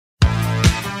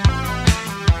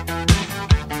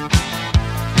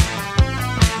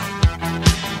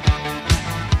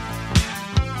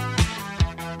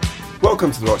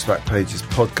Welcome to the Rock's Back Pages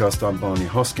podcast. I'm Barney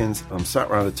Hoskins. I'm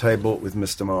sat around a table with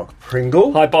Mr. Mark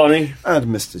Pringle. Hi, Barney. And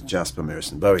Mr. Jasper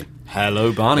Mirison-Bowie.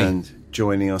 Hello, Barney. And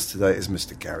joining us today is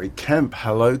Mr. Gary Kemp.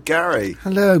 Hello, Gary.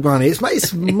 Hello, Barney.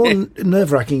 It's more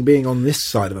nerve-wracking being on this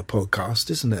side of a podcast,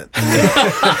 isn't it?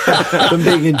 Than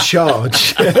being in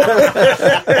charge.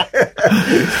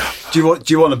 Do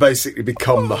you want to basically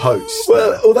become the host?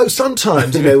 Well, although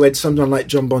sometimes, when someone like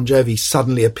John Bon Jovi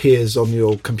suddenly appears on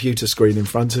your computer screen in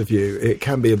front of you, it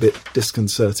can be a bit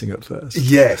disconcerting at first.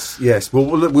 Yes. Well,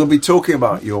 we'll be talking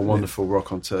about your wonderful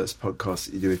Rock on Tours podcast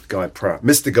that you do with Guy Pratt,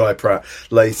 Mr. Guy Pratt,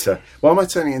 later. Why am I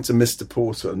turning into Mr.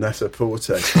 Porter,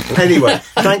 Net-a-Porter? Anyway,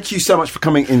 thank you so much for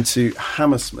coming into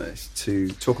Hammersmith to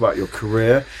talk about your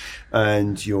career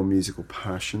and your musical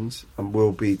passions, and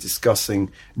we'll be discussing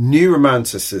New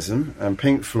Romanticism and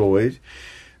Pink Floyd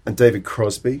and David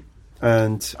Crosby,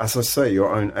 and, as I say,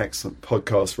 your own excellent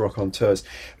podcast, Rock on Tours.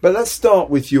 But let's start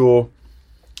with your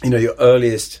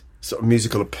earliest sort of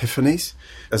musical epiphanies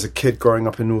as a kid growing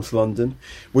up in North London.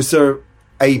 Was there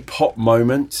a pop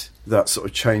moment that sort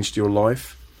of changed your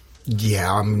life?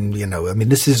 Yeah,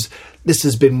 this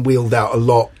has been wheeled out a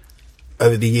lot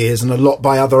over the years, and a lot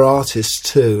by other artists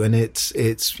too, and it's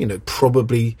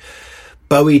probably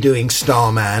Bowie doing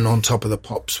Starman on Top of the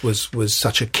Pops was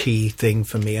such a key thing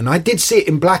for me. And I did see it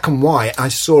in black and white. I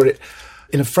saw it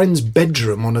in a friend's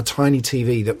bedroom on a tiny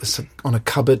TV that was on a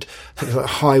cupboard, a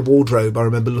high wardrobe. I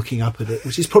remember looking up at it,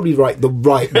 which is probably the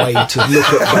right way to look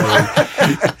at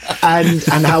Bowie.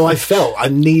 And how I felt.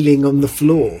 I'm kneeling on the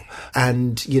floor.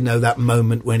 And, that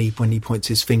moment when he points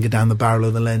his finger down the barrel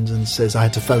of the lens and says, I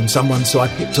had to phone someone, so I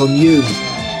picked on you.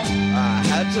 I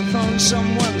had to phone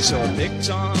someone, so I picked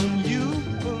on you.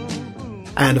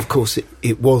 And, of course,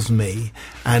 it was me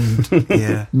and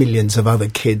millions of other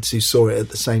kids who saw it at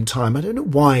the same time. I don't know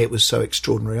why it was so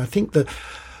extraordinary. I think the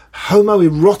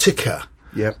homoerotica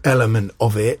element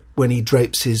of it, when he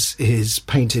drapes his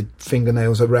painted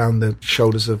fingernails around the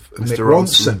shoulders of Mick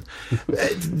Ronson,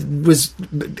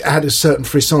 had a certain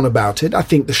frisson about it. I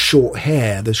think the short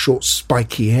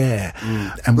spiky hair,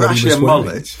 and what he was wearing.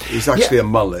 Mullet. It's actually a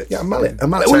mullet. Yeah, a mullet. So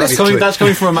Well, that's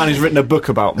coming from a man who's written a book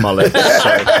about mullets.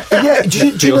 Yeah, do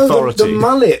you know the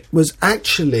mullet was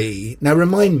actually... Now,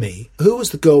 remind me, who was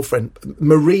the girlfriend?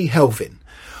 Marie Helvin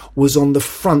was on the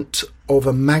front of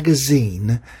a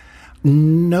magazine...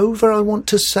 Nova, I want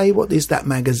to say. What is that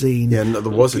magazine? Yeah, no,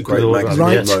 there was a great magazine.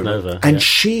 Right, Nova. And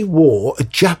she wore a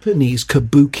Japanese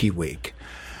kabuki wig.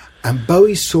 And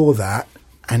Bowie saw that,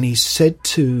 and he said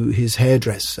to his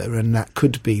hairdresser, and that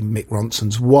could be Mick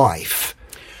Ronson's wife,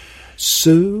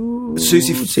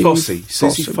 Susie Fossey.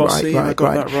 Right. I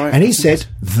got that right. And he said,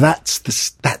 I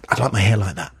like my hair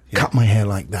like that. Yeah. Cut my hair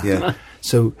like that. Yeah.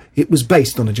 So it was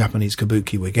based on a Japanese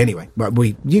kabuki wig. Anyway, but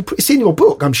it's in your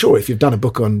book, I'm sure, if you've done a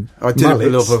book on I did mullets. a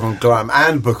little book on glam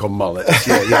and a book on mullets.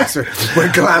 Yeah. So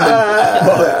when glam and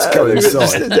mullets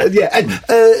coincide. And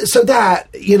so that,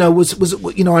 was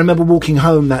I remember walking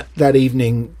home that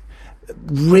evening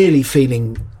really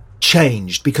feeling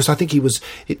changed, because I think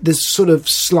there's sort of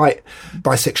slight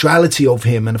bisexuality of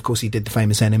him, and of course he did the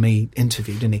famous Enemy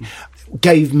interview, didn't he?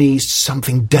 Gave me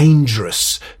something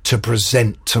dangerous to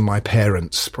present to my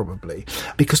parents, probably,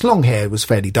 because long hair was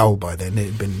fairly dull by then.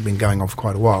 It had been going on for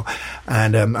quite a while.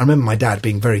 And I remember my dad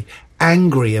being very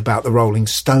angry about the Rolling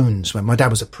Stones, when my dad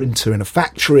was a printer in a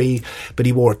factory, but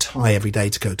he wore a tie every day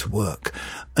to go to work.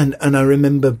 And I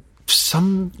remember for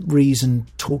some reason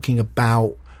talking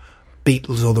about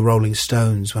Beatles or the Rolling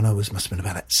Stones when I must have been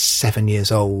about 7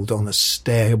 years old, on a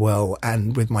stairwell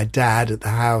and with my dad at the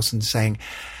house, and saying,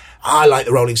 I like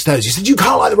the Rolling Stones. He said, you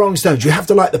can't like the Rolling Stones, you have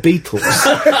to like the Beatles.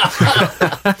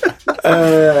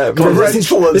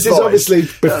 This is obviously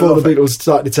before the Beatles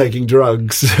started taking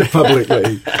drugs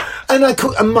publicly.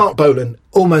 And Mark Bolan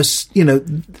almost,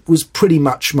 was pretty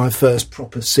much my first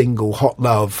proper single, Hot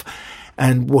Love.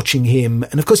 And watching him,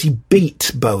 and of course he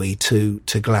beat Bowie to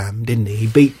glam, didn't he? He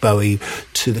beat Bowie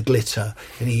to the glitter,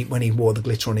 and when he wore the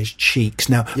glitter on his cheeks.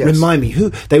 Now, Remind me,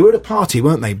 they were at a party,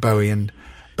 weren't they, Bowie and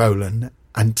Bolan?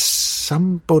 And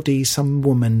some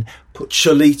woman put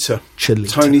Cholita,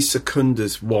 Tony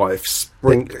Secunda's wife,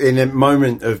 in a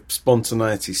moment of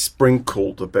spontaneity,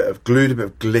 glued a bit of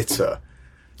glitter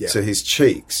to his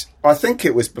cheeks. I think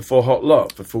it was before Hot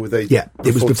Love, before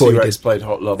T-Rex played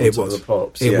Hot Love on Top of the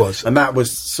Pops. It was, and that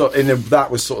was sort of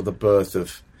the birth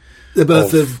of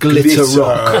glitter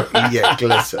rock.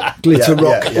 Glitter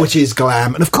rock, which is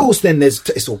glam. And of course then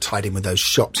it's all tied in with those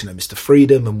shops, Mr.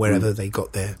 Freedom and wherever they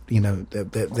got their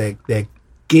their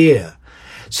gear.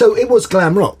 So it was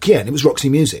glam rock, and it was Roxy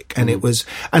Music, and it was,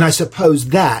 and I suppose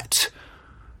that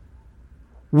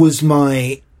was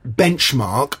my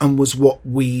benchmark and was what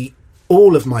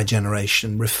all of my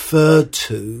generation referred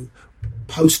to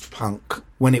post-punk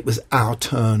when it was our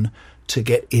turn to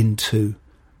get into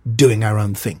doing our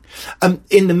own thing.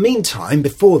 In the meantime,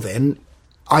 before then,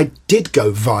 I did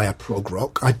go via prog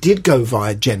rock. I did go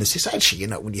via Genesis. Actually,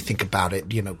 when you think about it,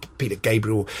 Peter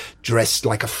Gabriel dressed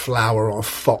like a flower or a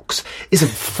fox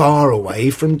isn't far away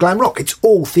from glam rock. It's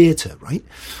all theatre, right?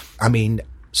 I mean,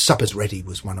 Supper's Ready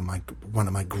was one of my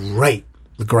great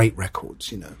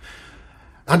records,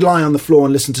 I'd lie on the floor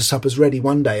and listen to Supper's Ready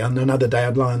one day, and another day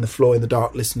I'd lie on the floor in the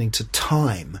dark listening to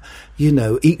Time,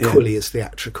 equally as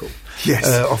theatrical. Yes.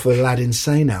 Off of Aladdin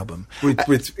Sane album.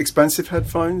 With expensive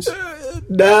headphones?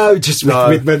 No, just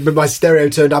with my stereo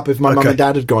turned up if my mum and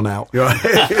dad had gone out. Right.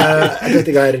 I don't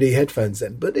think I had any headphones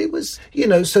then. But it was,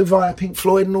 so via Pink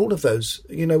Floyd and all of those,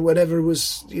 whatever it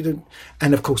was,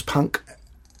 and of course punk.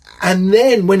 And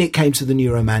then when it came to the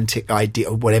new romantic idea,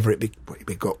 or whatever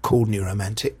it got called, new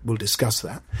romantic, we'll discuss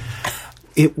that.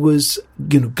 It was,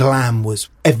 glam was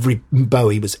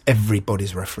Bowie was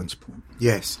everybody's reference point.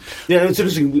 Yes. Yeah, it's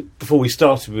interesting. Before we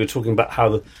started, we were talking about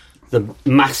how the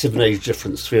massive age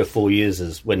difference 3 or 4 years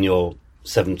is when you're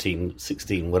 17,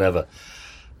 16, whatever.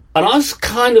 And I was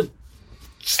kind of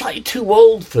slightly too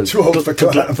old for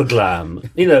glam.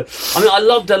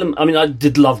 I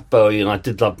did love Bowie and I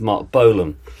did love Mark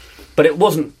Bolan, but it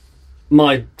wasn't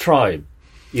my tribe.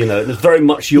 It was very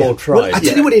much your tribe. Well, I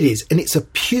tell you what it is, and it's a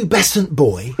pubescent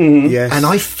boy, Yes. and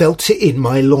I felt it in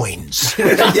my loins.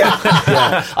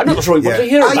 I'm not sure we want to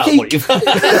hear about what you've...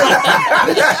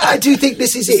 I do think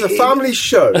this is It's a family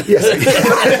show.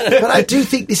 Yes. But I do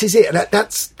think this is it.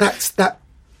 That's that.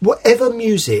 Whatever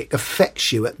music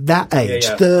affects you at that age,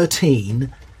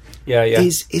 13,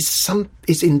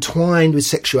 is entwined with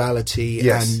sexuality.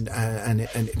 Yes.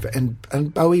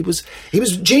 And Bowie was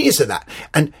genius at that.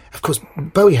 And of course,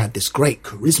 Bowie had this great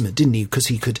charisma, didn't he? Because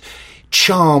he could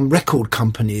charm record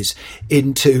companies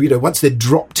into, once they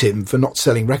dropped him for not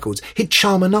selling records, he'd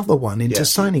charm another one into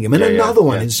signing him, and another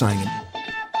one into signing him.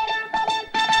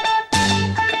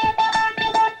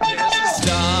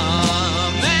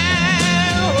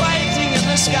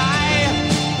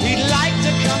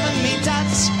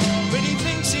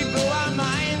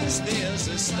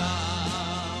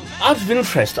 Out of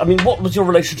interest, what was your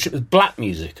relationship with black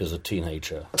music as a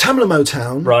teenager? Tamla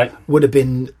Motown would have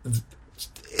been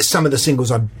some of the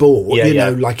singles I bought,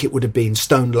 like it would have been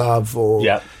Stone Love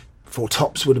or Four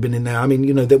Tops would have been in there.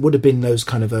 There would have been those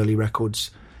kind of early records.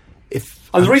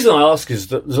 And the reason I ask is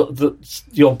that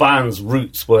your band's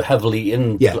roots were heavily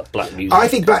in black music. I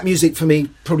think black music, for me,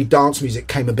 probably dance music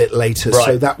came a bit later,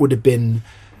 so that would have been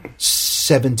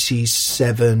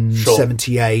 77,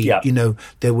 78.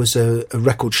 There was a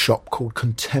record shop called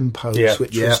Contempos,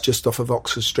 which was just off of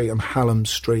Oxford Street on Hallam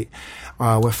Street,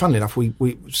 where, funnily enough, we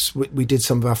did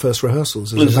some of our first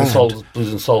rehearsals as a band.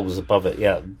 Blues and Soul was above it,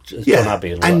 John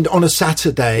Abbey and on a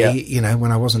Saturday,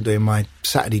 when I wasn't doing my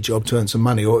Saturday job to earn some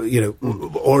money, or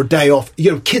or a day off,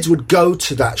 kids would go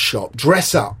to that shop,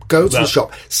 dress up, go to the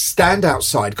shop, stand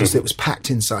outside because it was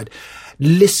packed inside,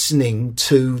 listening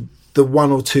to the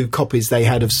 1 or 2 copies they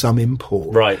had of some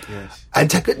import. Right, yes. And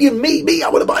take me, I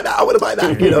want to buy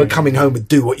that, coming home with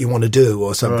Do What You Want to Do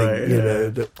or something,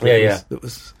 that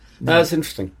was that's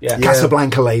interesting,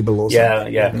 Casablanca label or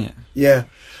something. Yeah.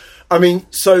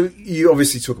 So you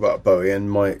obviously talk about Bowie,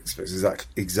 and my experience is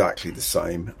exactly the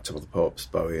same. Top of the Pops,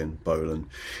 Bowie and Bolan,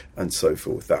 and so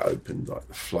forth. That opened like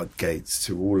the floodgates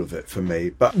to all of it for me.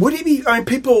 But would it be?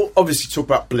 People obviously talk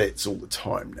about Blitz all the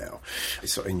time now.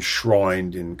 It's sort of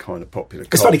enshrined in kind of popular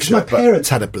culture. It's funny because my parents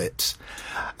had a Blitz.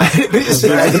 It's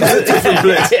a different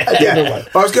Blitz.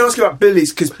 But I was going to ask you about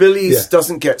Billy's, because Billy's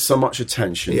doesn't get so much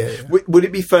attention. Would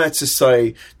it be fair to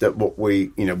say that what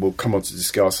we, we'll come on to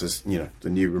discuss as, the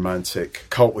new romantic,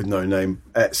 Cult with No Name,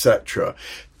 etc.,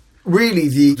 really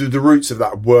the roots of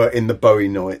that were in the Bowie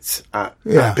nights at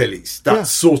Billy's.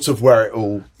 That's sort of where it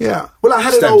all Well, I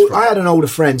had an older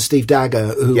friend, Steve Dagger,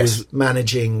 who was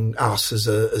managing us as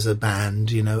a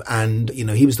band, and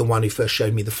he was the one who first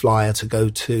showed me the flyer to go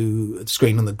to the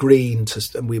Screen on the Green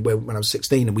when I was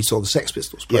 16, and we saw the Sex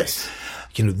Pistols play. Yes.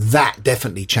 That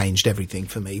definitely changed everything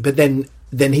for me. But then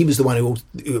he was the one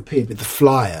who appeared with the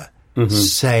flyer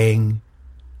saying,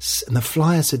 and the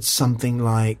flyer said something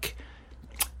like,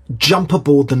 "Jump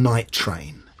aboard the night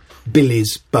train,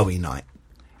 Billy's Bowie night."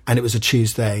 And it was a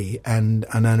Tuesday, and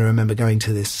I remember going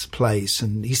to this place,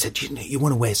 and he said, "You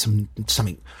want to wear something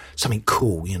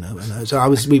cool, And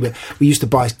so we used to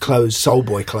buy clothes, Soul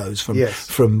Boy clothes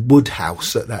from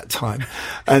Woodhouse at that time,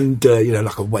 and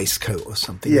like a waistcoat or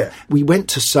something. Yeah. We went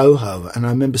to Soho, and I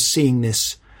remember seeing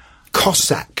this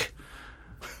Cossack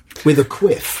with a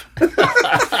quiff.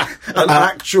 An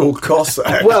actual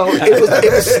Cossack. Well,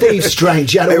 it was Steve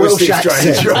Strange. He had a Welsh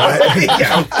accent,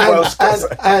 right?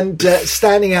 And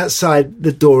standing outside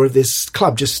the door of this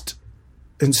club, just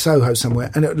in Soho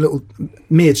somewhere, and a little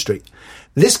Mead Street.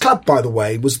 This club, by the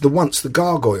way, was once the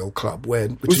Gargoyle Club,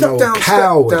 which was is an that old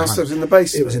cow. downstairs in the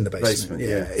basement? It was in the basement.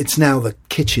 Yeah, it's now the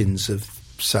kitchens of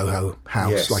Soho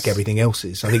House, like everything else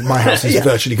is. I think my house is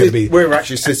virtually going to be. We're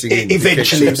actually sitting in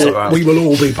eventually. The kitchen we will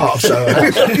all be part of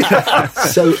Soho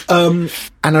House. So,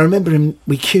 and I remember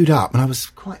we queued up, and I was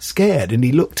quite scared. And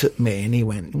he looked at me, and he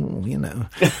went, "Oh, you know."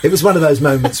 It was one of those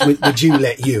moments. Would you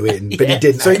let you in? But he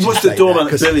didn't. So he was the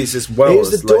doorman at Billy's as well. He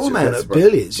was the doorman at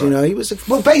Billy's. You know, he was.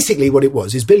 Basically, what it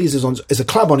was is Billy's is a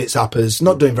club on its uppers,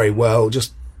 not doing very well,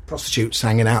 just prostitutes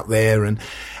hanging out there,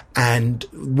 and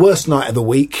worst night of the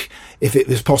week, if it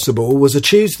was possible, was a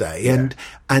Tuesday,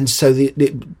 and so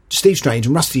Steve Strange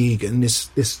and Rusty Egan,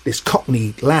 this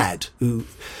Cockney lad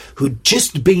who'd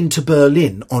just been to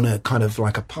Berlin on a kind of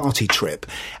like a party trip,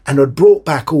 and had brought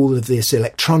back all of this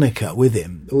electronica with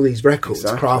him, all these records,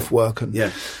 Kraftwerk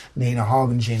and Nina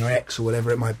Hagen, Gina X or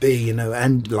whatever it might be, you know,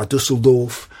 and La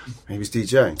Dusseldorf. He was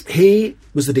DJing. He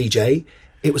was the DJ.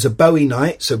 It was a Bowie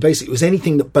night, so basically it was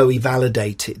anything that Bowie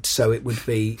validated. So it would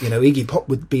be, you know, Iggy Pop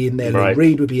would be in there, Lou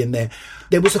Reed would be in there.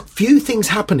 There was a few things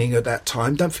happening at that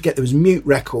time. Don't forget there was Mute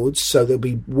Records, so there'll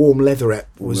be Warm Leatherette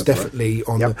was definitely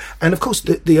on the... And of course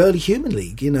the early Human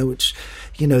League, you know, which,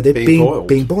 you know, they're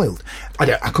being boiled.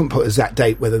 I couldn't put an exact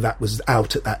date whether that was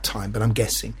out at that time, but I'm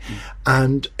guessing.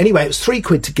 And anyway, it was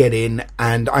 £3 to get in,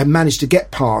 and I managed to get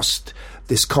past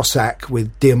this Cossack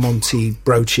with Diamante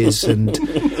brooches, and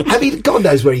God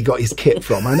knows where he got his kit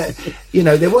from. I know, you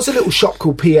know, there was a little shop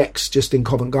called PX just in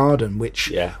Covent Garden, which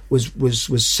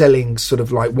was selling sort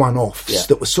of like one-offs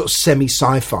that was sort of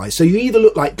semi-sci-fi. So you either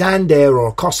looked like Dan Dare or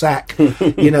a Cossack,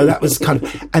 you know, that was kind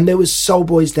of... And there was soul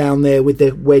boys down there with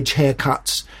their wedge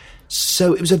haircuts.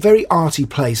 So it was a very arty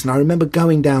place, and I remember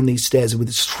going down these stairs with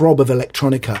this throb of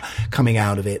electronica coming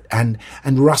out of it, and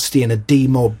Rusty in a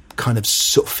D-Mob kind of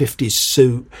sort of 50s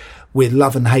suit with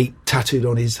Love and Hate tattooed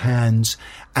on his hands,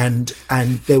 and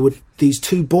there were these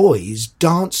two boys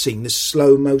dancing this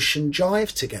slow motion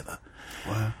jive together.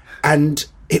 Wow. And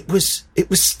it was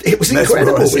incredible.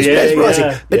 It was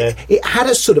mesmerising. But it had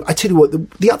a sort of... I tell you what,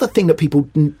 the other thing that people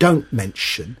don't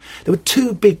mention, there were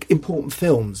two big important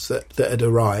films that had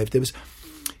arrived. There was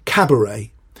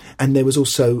Cabaret, and there was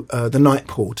also The Night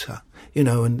Porter, you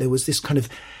know, and there was this kind of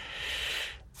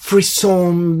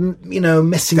frisson, you know,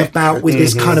 messing about with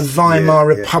this kind of Weimar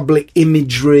Republic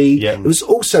imagery. Yeah. It was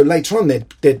also later on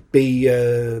there'd be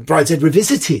Brideshead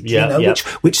Revisited, you know,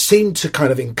 which seemed to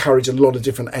kind of encourage a lot of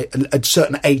different a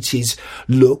certain 80s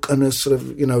look and a sort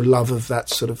of, you know, love of that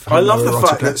sort of. I love the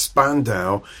fact that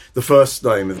Spandau, the first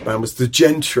name of the band was the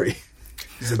Gentry.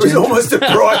 It was almost a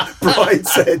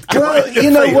Brideshead. Well, you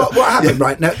know what happened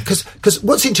right now, because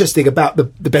what's interesting about the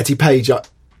Betty Page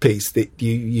piece that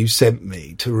you sent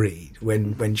me to read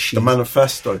when she the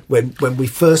manifesto when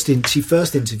she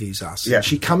first interviews us, and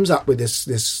she comes up with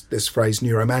this phrase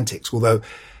neuromantics, although,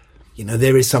 you know,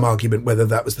 there is some argument whether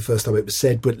that was the first time it was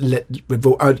said, but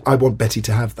I want Betty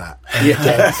to have that,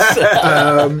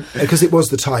 because it was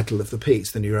the title of the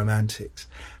piece, the neuromantics.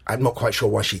 I'm not quite sure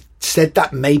why she said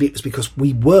that. Maybe it was because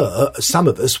we were, some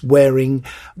of us, wearing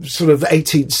sort of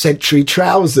 18th century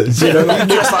trousers, you know,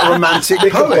 just like romantic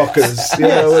knickerbockers, you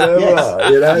know,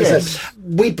 whatever. You know, so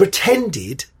we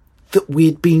pretended that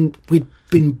we'd been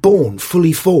born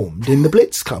fully formed in the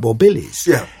Blitz Club or Billy's,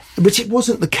 which it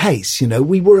wasn't the case. You know,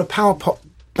 we were a power pop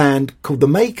band called The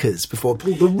Makers before,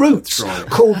 called The Roots,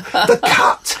 called The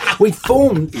Cut. We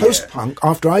formed post-punk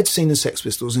after I'd seen the Sex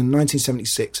Pistols in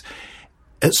 1976.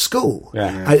 At school.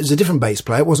 It was a different bass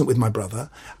player. It wasn't with my brother.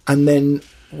 And then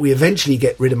we eventually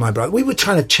get rid of my brother. We were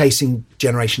kind of chasing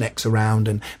Generation X around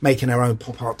and making our own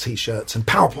pop art T-shirts, and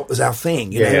power pop was our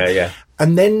thing, you know?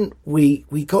 And then we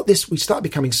got this, we started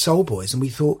becoming soul boys, and we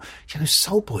thought, you know,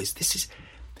 soul boys, this is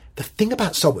the thing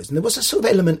about soul boys. And there was a sort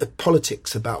of element of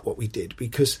politics about what we did,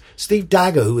 because Steve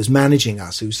Dagger, who was managing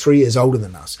us, who was 3 years older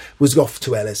than us, was off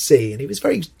to LSE, and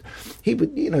he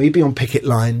would, you know, he'd be on picket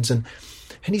lines, and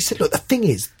he said, look, the thing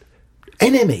is,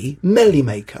 NME, Melody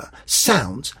Maker,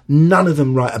 Sounds, none of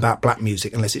them write about black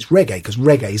music unless it's reggae, because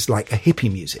reggae is like a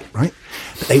hippie music, right?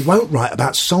 But they won't write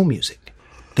about soul music.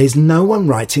 There's no one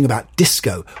writing about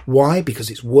disco. Why?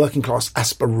 Because it's working class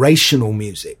aspirational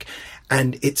music,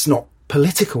 and it's not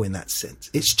political in that sense.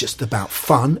 It's just about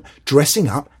fun, dressing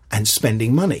up, and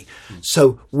spending money.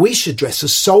 So we should dress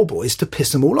as soul boys to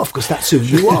piss them all off, because that's who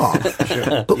you are.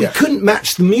 But we couldn't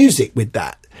match the music with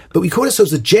that. But we called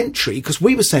ourselves the gentry because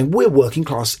we were saying we're working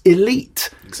class elite.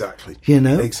 Exactly. You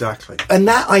know? Exactly. And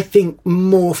that, I think,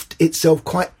 morphed itself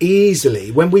quite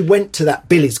easily when we went to that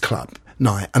Billy's Club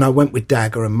night, and I went with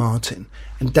Dagger and Martin,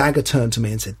 and Dagger turned to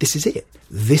me and said, "This is it.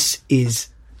 These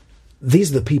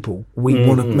are the people we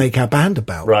want to make our band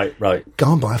about. Right.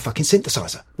 Go and buy a fucking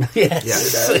synthesizer."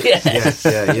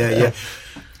 Yeah.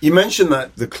 You mentioned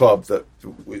that the club that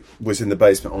was in the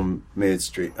basement on Mead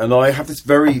Street, and I have this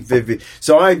very vivid.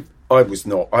 So I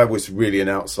was really an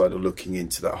outsider looking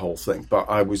into that whole thing, but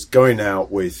I was going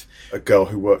out with a girl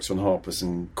who works on Harper's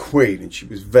and Queen, and she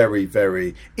was very,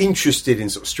 very interested in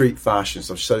sort of street fashion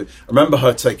stuff. So I remember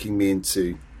her taking me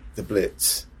into the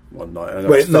Blitz one night. And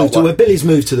where Billy's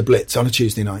moved to the Blitz on a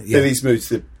Tuesday night. Yeah. Billy's moved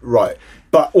to the right,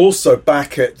 but also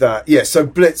back at that. Yeah, so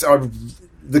Blitz,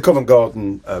 the Covent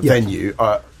Garden venue.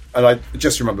 And I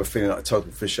just remember feeling like a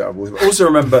total fish out of water. I also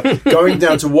remember going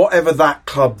down to whatever that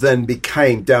club then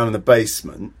became down in the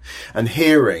basement and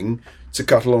hearing, to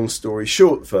cut a long story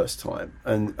short, the first time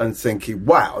and thinking,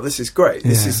 wow, this is great.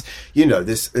 This is,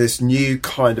 this new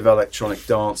kind of electronic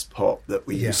dance pop that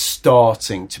we were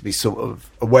starting to be sort of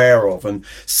aware of, and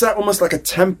set almost like a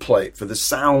template for the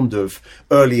sound of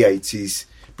early 80s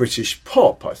British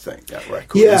pop, I think, that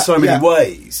record, in so many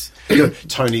ways.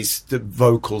 Tony's the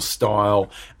vocal style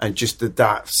and just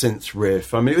that synth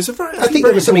riff. I mean, it was I think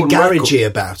there was something garagey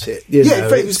about it.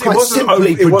 It was quite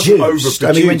simply produced.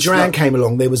 I mean, when Duran came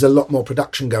along, there was a lot more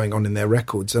production going on in their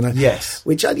records. And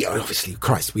which obviously,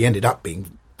 Christ, we ended up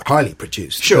being highly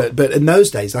produced. Sure. But in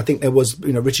those days, I think there was,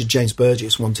 Richard James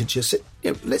Burgess wanted to just,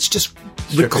 let's just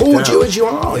record you as you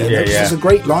are. This is a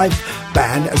great live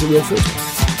band as a real filter.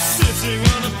 Sitting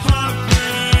on a park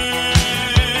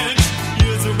bench,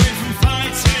 years away from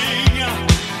fighting.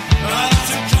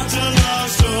 To cut a long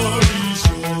story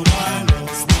short, I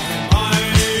lost my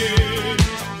mind.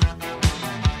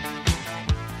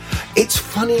 It's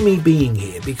funny me being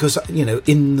here because,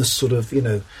 in the sort of,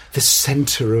 the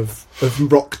centre of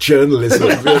rock journalism,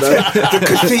 the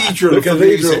cathedral of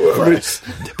music.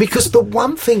 Because the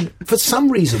one thing, for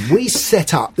some reason, we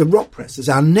set up the Rock Press as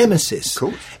our nemesis.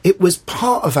 Cool. It was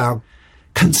part of our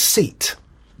conceit,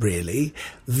 really,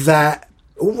 that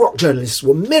all rock journalists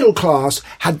were middle class,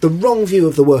 had the wrong view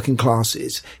of the working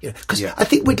classes. Because I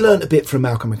think we'd learnt a bit from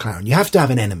Malcolm McLaren. You have to have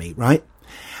an enemy, right?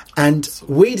 And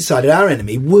we decided our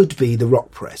enemy would be the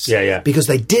Rock Press. Because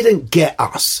they didn't get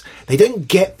us. They didn't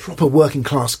get proper working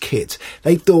class kids.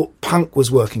 They thought punk was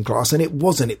working class, and it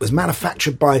wasn't. It was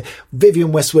manufactured by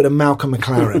Vivian Westwood and Malcolm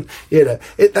McLaren.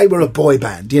 They were a boy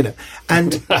band,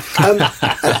 And,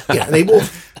 they wore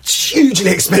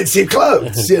hugely expensive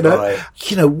clothes, Right.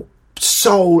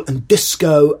 Soul and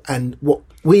disco and what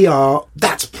we are,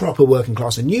 that's proper working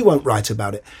class, and you won't write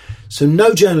about it. So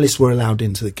no journalists were allowed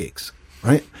into the gigs.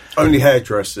 Right? Only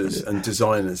hairdressers and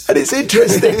designers. And it's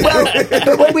interesting.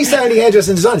 But when we say only hairdressers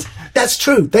and designers, that's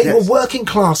true. They were working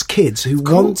class kids who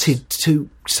wanted to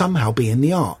somehow be in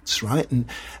the arts, right? And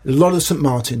a lot of St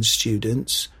Martin's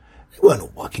students, they weren't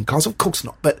all working class, of course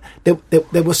not, but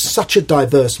there was such a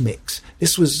diverse mix.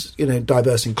 This was,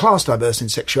 diverse in class, diverse in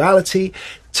sexuality,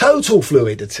 total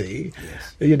fluidity,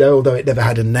 although it never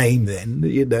had a name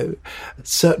then,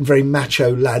 certain very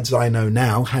macho lads I know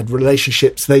now had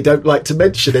relationships they don't like to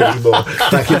mention anymore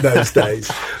back in those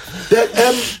days. But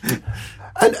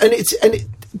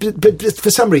for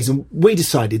some reason, we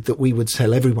decided that we would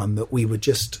tell everyone that we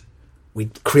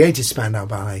created Spandau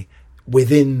Ballet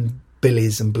within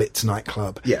Billy's and Blitz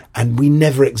nightclub. Yeah. And we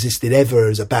never existed ever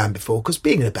as a band before, because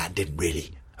being in a band didn't really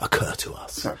occur to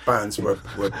us. So bands were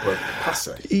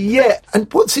passé. Yeah,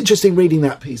 and what's interesting reading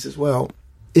that piece as well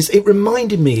is it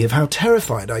reminded me of how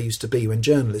terrified I used to be when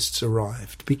journalists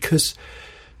arrived, because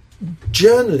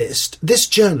this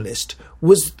journalist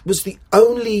was the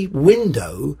only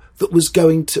window that was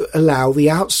going to allow the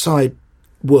outside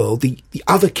world, the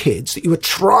other kids that you were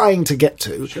trying to get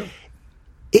to. Sure.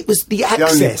 It was the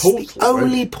access, the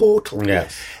only portal.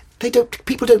 Yes.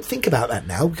 People don't think about that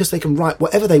now, because they can write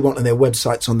whatever they want on their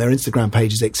websites, on their Instagram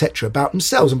pages, etc., about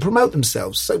themselves and promote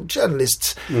themselves. So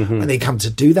journalists, when they come to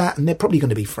do that, and they're probably going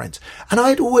to be friends. And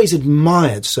I'd always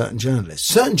admired certain journalists.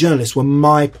 Certain journalists were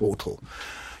my portal,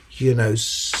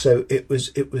 So it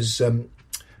was.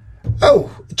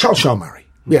 Charles Shaw Murray.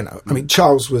 I mean,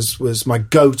 Charles was my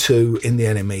go-to in the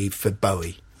NME for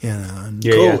Bowie. Of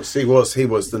course, he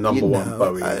was the number one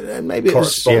Bowie. And maybe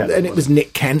it was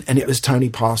Nick Kent, and it was Tony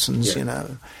Parsons.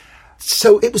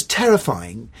 So it was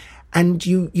terrifying, and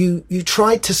you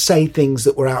tried to say things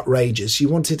that were outrageous. You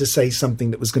wanted to say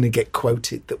something that was going to get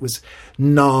quoted, that was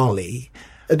gnarly.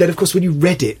 And then, of course, when you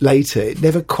read it later, it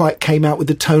never quite came out with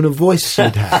the tone of voice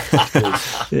you'd had.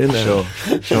 You know.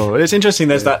 Sure. It's interesting,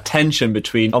 there's that tension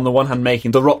between, on the one hand,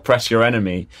 making the rock press your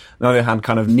enemy, on the other hand,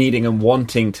 kind of needing and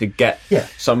wanting to get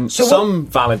some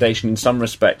validation in some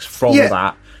respects from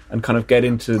that, and kind of get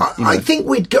into... I think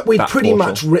we'd pretty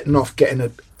much written off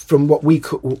getting from what we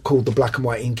called the black and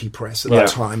white inky press at the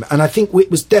time. And I think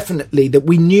it was definitely that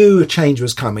we knew a change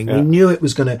was coming. We knew it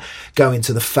was going to go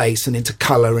into the face and into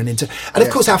colour and into... And, of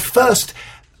course, our first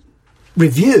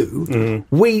review,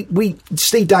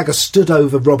 Steve Dagger stood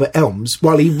over Robert Elms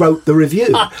while he wrote the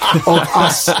review of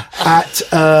us at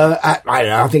I don't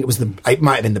know, I think it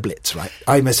might have been the Blitz, right?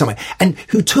 I remember somewhere. And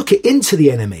who took it into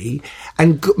the Enemy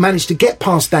and managed to get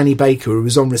past Danny Baker, who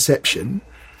was on reception,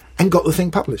 and got the thing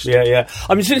published. Yeah.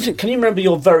 I mean, can you remember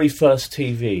your very first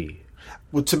TV?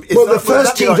 The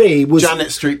first TV was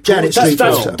Janet Street. That's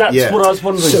what I was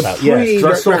wondering about.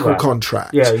 Pre-record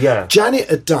contract. Yeah. Janet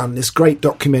had done this great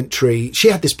documentary. She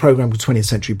had this program called 20th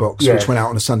Century Box, which went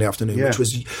out on a Sunday afternoon, which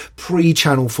was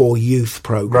pre-Channel 4 youth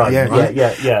program. Right?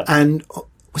 Yeah. And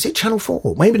was it Channel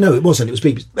 4? Maybe no, it wasn't. It was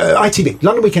ITV,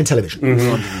 London Weekend Television.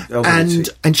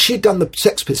 And she'd done the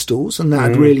Sex Pistols, and that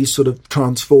had really sort of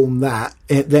transformed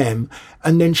them.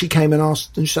 And then she came and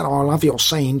asked, and she said, "Oh, I love your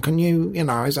scene. Can you,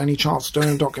 is there any chance of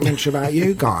doing a documentary about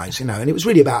you guys?" And it was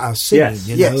really about our scene,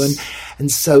 know. And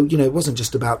so, it wasn't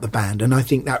just about the band. And I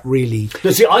think that really...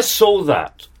 No, see, I saw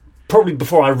that probably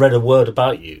before I read a word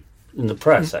about you in the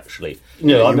press, actually.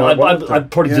 I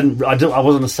probably didn't. I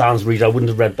wasn't a sounds reader. I wouldn't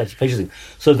have read Betty Page's thing.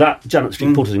 So that Janet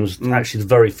Street Porter thing was actually the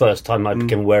very first time I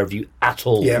became aware of you at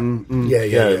all. Yeah.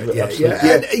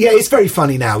 It's very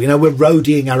funny now. We're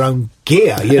roadieing our own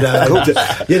gear, and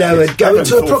going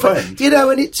to a proper,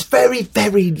 and it's very,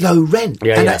 very low rent.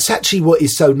 That's actually what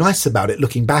is so nice about it,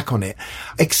 looking back on it.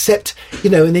 Except,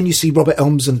 and then you see Robert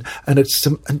Elms and I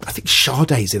think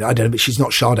Sade's in it. I don't know, but she's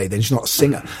not Sade then, she's not a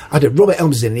singer. Robert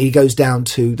Elms is in it, he goes down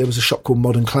to, there was a shop called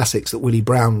Modern Classics that Willie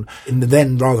Brown, in the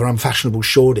then rather unfashionable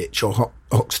Shoreditch or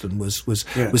Hoxton,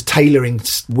 was tailoring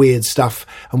weird stuff,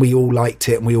 and we all liked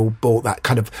it, and we all bought that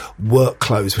kind of work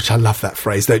clothes, which I love that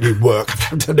phrase, don't you? Work.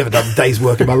 I've never done a day's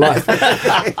work in my life.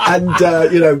 And,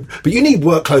 but you need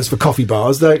work clothes for coffee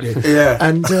bars, don't you? Yeah.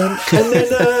 And then,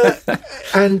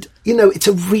 it's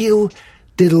a real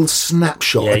little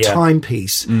snapshot, a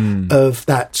timepiece of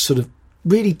that sort of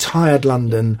really tired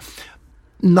London,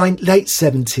 late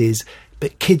 70s,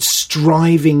 but kids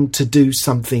striving to do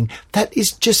something that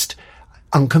is just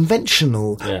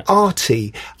unconventional,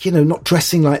 arty, not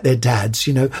dressing like their dads,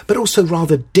 but also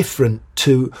rather different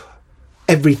to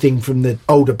everything from the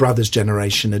older brothers'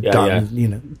 generation had done.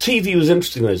 TV was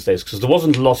interesting those days because there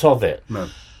wasn't a lot of it. No.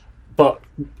 But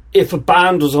if a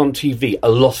band was on TV, a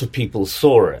lot of people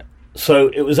saw it. So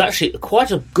it was actually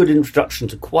quite a good introduction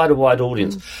to quite a wide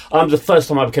audience. The first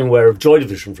time I became aware of Joy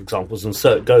Division, for example, was in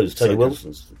So It Goes, Tony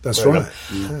Wilson's. That's right.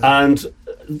 And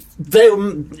they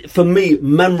were, for me,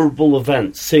 memorable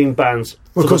events, seeing bands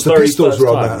Well, of course, the Pistols were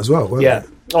on that as well, weren't they?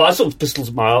 Oh, I saw the Pistols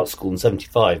at my art school in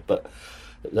 75, but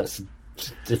that's a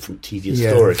different, tedious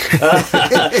story.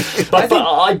 But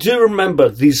I do remember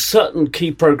these certain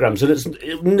key programmes, and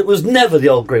it was never the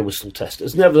old grey whistle test. It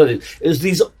was never that. It was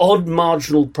these odd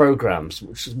marginal programmes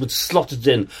which would slotted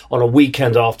in on a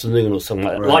weekend afternoon or something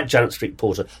like that, like Janet Street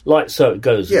Porter, like So It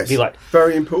Goes. Yes, be like,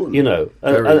 very important.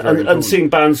 And seeing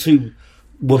bands who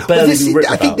were barely written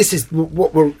about. I think this is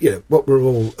what we're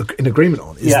all in agreement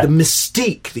on, is the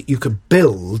mystique that you could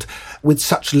build with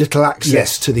such little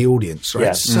access to the audience,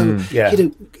 right? So,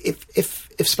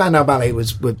 if Spandau Ballet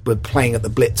were playing at the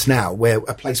Blitz now, where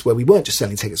a place where we weren't just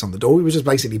selling tickets on the door, we were just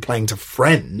basically playing to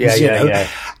friends,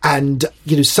 and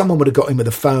someone would have got in with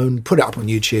a phone, put it up on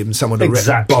YouTube, and someone would have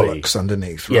written bollocks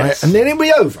underneath, right? And then it'd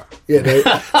be over,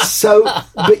 So,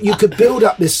 but you could build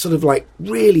up this sort of like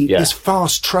really this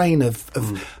fast train of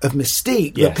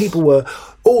mystique that people were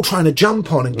all trying to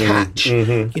jump on and catch.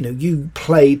 You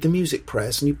played the music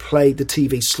press and you played the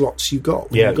TV slots you got.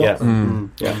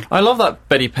 I love that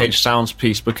Betty Page sounds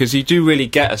piece because you do really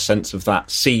get a sense of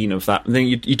that scene of that. And then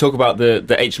you talk about the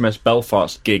HMS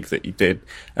Belfast gig that you did,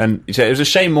 and you said it was a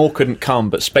shame more couldn't come,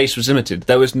 but space was limited.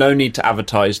 There was no need to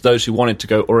advertise. Those who wanted to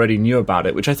go already knew about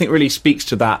it, which I think really speaks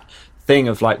to that thing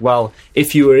of like, well,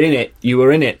 if you were in it, you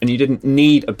were in it, and you didn't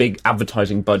need a big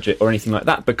advertising budget or anything like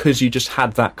that because you just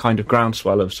had that kind of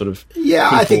groundswell of sort of. Yeah,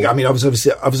 people. I think. I mean, I was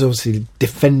obviously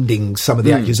defending some of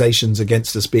the accusations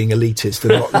against us being elitist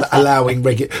and not allowing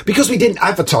because we didn't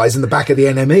advertise in the back of the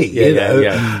NME, you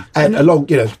know, and along,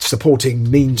 you know,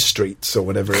 supporting Mean Streets or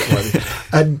whatever it was,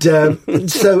 and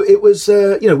so it was.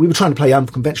 You know, we were trying to play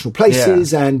unconventional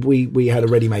places, and we had a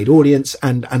ready-made audience,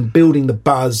 and building the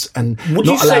buzz, and would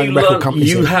not you say allowing record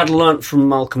companies. you had learnt from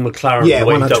Malcolm McLaren Yeah, the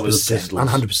way he dealt 100%. with the Pistols?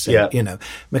 100%. Yeah. You know,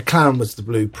 McLaren was the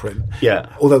blueprint. Yeah.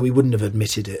 Although we wouldn't have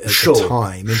admitted it at the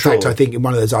time. In fact, I think in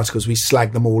one of those articles we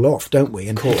slag them all off, don't we?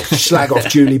 And slag off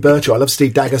Julie Birchall. I love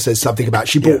Steve Dagger says something about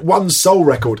she bought one soul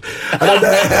record. And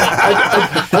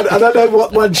I don't know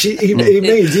what one he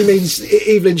means. He means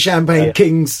Evelyn Champagne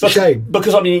King's Shame.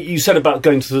 Because, I mean, you said about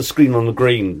going to the Screen on the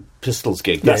Green Pistols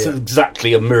gig. That's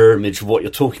exactly a mirror image of what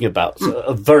you're talking about. It's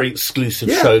a very exclusive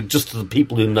show, just to the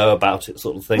people who know about it,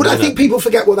 sort of thing. Well, I think people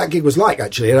forget what that gig was like,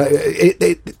 actually.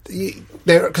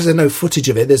 Because there's no footage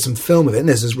of it, there's some film of it, and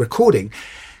there's this recording.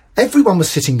 Everyone was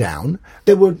sitting down.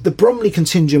 The Bromley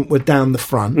contingent were down the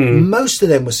front. Most of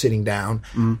them were sitting down,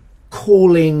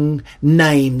 calling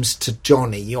names to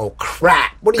Johnny. You're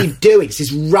crap. What are you doing? This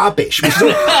is rubbish. Which is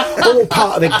all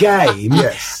part of the game.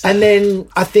 Yes. And then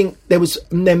I think there was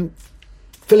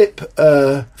Philip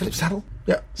Saddle.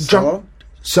 Yeah. Salon?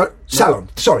 Salon.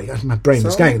 Sorry, my brain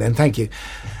was going then. Thank you.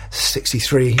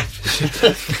 63.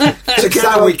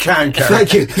 Together we can, Karen.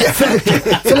 Thank you. Yeah.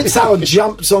 Philip Salon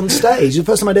jumps on stage. The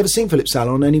first time I'd ever seen Philip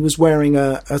Salon, and he was wearing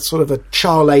a sort of a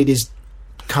char lady's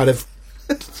kind of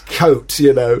coat,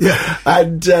 you know,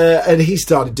 and he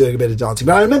started doing a bit of dancing.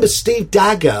 But I remember Steve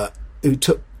Dagger,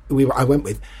 I went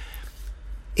with.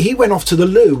 He went off to the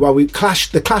loo while the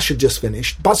Clash had just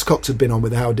finished. Buzzcocks had been on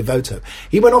with Howard Devoto.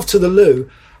 He went off to the loo.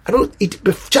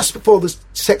 Just before the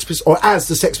Sex Pistols, or as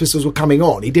the Sex Pistols were coming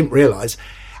on, he didn't realise.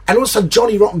 And all of a sudden,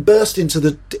 Johnny Rotten burst into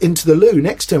the loo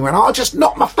next to him and went, "I'll just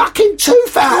knock my fucking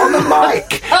tooth out on the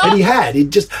mic." And he had.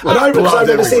 He'd just. And I've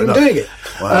never seen him doing it.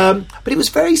 Wow. But it was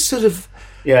very sort of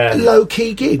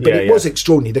low-key gig. But it was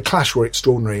extraordinary. The Clash were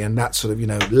extraordinary. And that sort of, you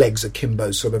know, legs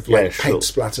akimbo, sort of like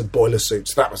paint-splattered boiler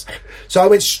suits. That was. So I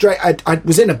went straight. I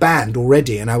was in a band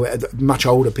already, and I went much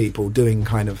older people doing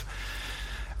kind of.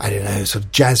 I don't know, sort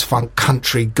of jazz, funk,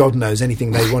 country, God knows,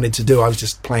 anything they wanted to do. I was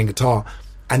just playing guitar,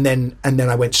 and then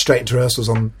I went straight into rehearsals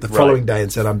on the following day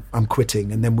and said I'm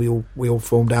quitting, and then we all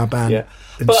formed our band. Yeah,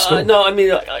 but no, I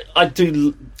mean I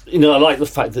do. You know, I like the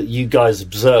fact that you guys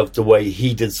observed the way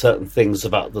he did certain things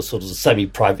about the sort of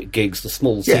semi-private gigs, the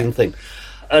small scene thing,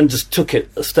 and just took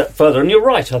it a step further. And you're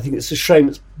right. I think it's a shame.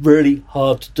 It's really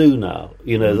hard to do now.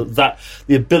 You know that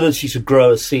the ability to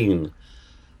grow a scene.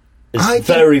 It's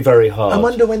very, very hard. I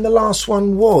wonder when the last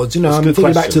one was. You know, I'm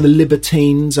thinking back to the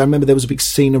Libertines. I remember there was a big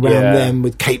scene around them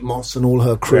with Kate Moss and all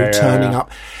her crew turning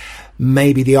up.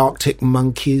 Maybe the Arctic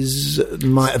Monkeys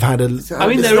might have had a. I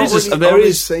mean, their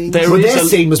scene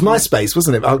was MySpace,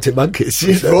 wasn't it? Arctic Monkeys.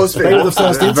 They were the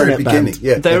first internet band.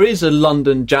 Yeah, there is a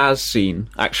London jazz scene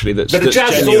actually that's. But the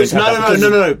jazz genuine.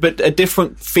 No, but a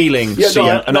different feeling scene,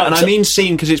 and I mean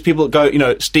scene because it's people that go, you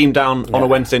know, steam down on a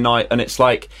Wednesday night, and it's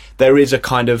like there is a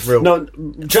kind of feeling to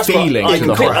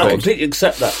the whole I thing. completely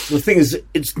accept that. The thing is,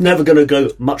 it's never going to go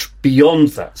much beyond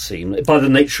that scene by the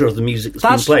nature of the music that's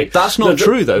being played. That's not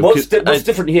true though. What's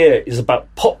different here is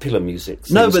about popular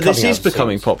music. No, but this is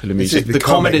becoming popular music. The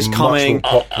Comet is coming.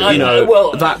 You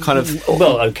know, that kind of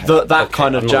that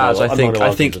kind of jazz. I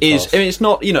think is. I mean, it's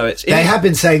not. You know, it's. They have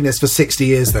been saying this for 60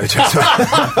 years, though.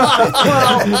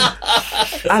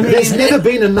 I mean, there's never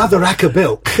been another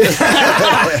Accabilk.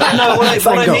 No, what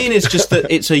I mean is just that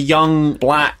it's a young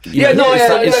black.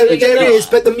 There is,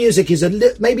 but the music is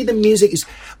maybe the music is.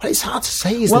 Well, it's hard to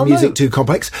say. Is the music too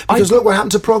complex? Because look what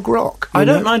happened to prog rock. I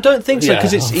don't think so,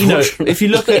 because it's, you know, if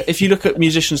you look at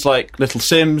musicians like Little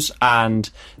Sims and,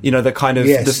 you know, the kind of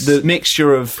the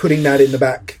mixture of putting that in the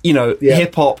back, you know,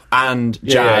 hip hop and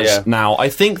jazz. Now I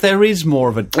think there is more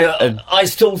of a I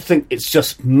still think it's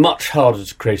just much harder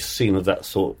to create a scene of that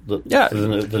sort than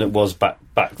it was back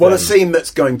well, then. a scene that's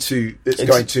going to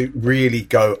really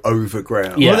go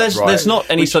overground. Yeah, well, there's not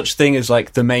any such thing as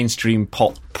like the mainstream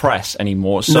pop press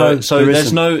anymore. So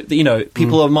there's no, you know,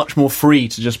 people are much more free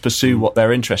to just pursue what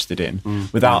they're interested in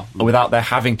without there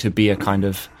having to be a kind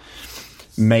of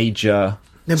major.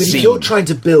 No, but scene. if you're trying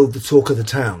to build the talk of the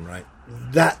town, right?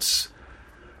 That's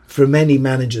from any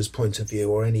manager's point of view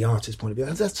or any artist's point of view.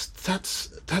 That's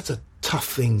a tough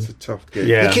thing. It's a tough gig.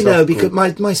 Yeah, you know, because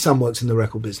my son works in the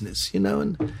record business, you know,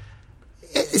 and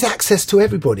it's access to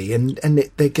everybody, and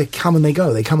they come and they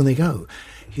go. They come and they go.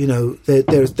 you know,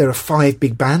 there are 5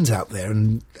 big bands out there,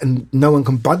 and no one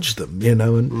can budge them, you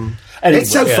know. And Anyway,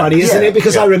 it's so yeah. funny, isn't Yeah, it?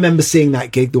 Because yeah. I remember seeing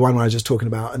that gig, the one where I was just talking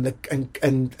about, and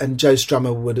Joe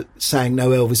Strummer sang "No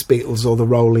Elvis, Beatles, or the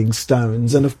Rolling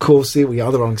Stones," and of course here we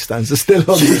are, the Rolling Stones are still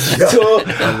on the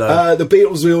tour. The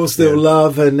Beatles we all still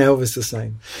love, and Elvis the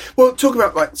same. Well, talk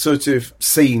about like sort of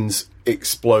scenes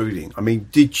exploding. I mean,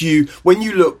 when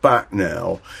you look back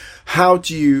now, how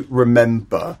do you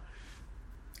remember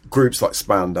groups like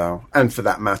Spandau, and for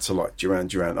that matter, like Duran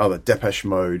Duran, other Depeche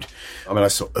Mode? I mean, I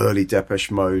saw early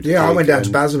Depeche Mode. Yeah, I went down to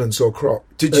and- Basel and saw Croc.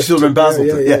 Did you saw them in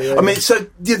Basildon? Yeah. I mean, so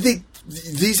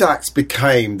these acts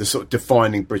became the sort of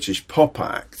defining British pop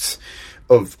acts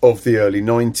of the early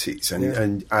 90s,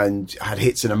 and had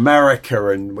hits in America,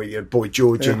 and we had Boy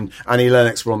George and Annie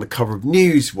Lennox were on the cover of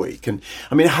Newsweek. And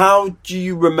I mean, how do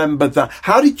you remember that?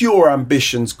 How did your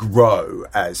ambitions grow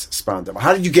as Spandau?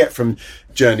 How did you get from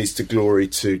Journeys to Glory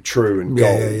to True and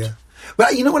Gold? Yeah.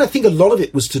 But you know what? I think a lot of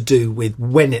it was to do with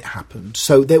when it happened.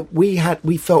 So that we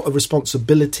felt a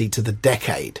responsibility to the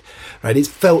decade, right? It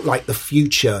felt like the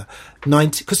future.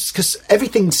 Because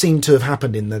everything seemed to have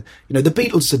happened in the, you know, the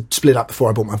Beatles had split up before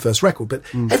I bought my first record, but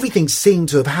everything seemed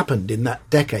to have happened in that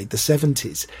decade, the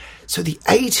 70s. So the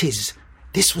 80s,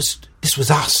 this was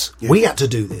us. Yeah. We had to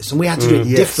do this, and we had to do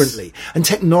it differently. And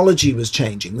technology was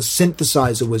changing. The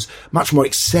synthesizer was much more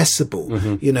accessible.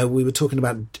 You know, we were talking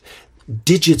about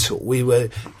digital. We were,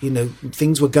 you know,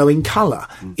 things were going colour.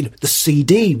 You know, the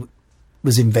CD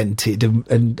was invented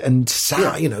and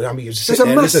sound, you know, I mean, There's a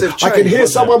massive change, I can hear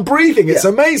wasn't someone breathing. It's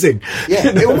amazing. Yeah,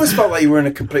 it almost felt like you were in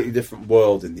a completely different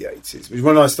world in the 80s, which was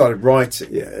when I started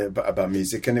writing about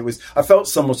music, and I felt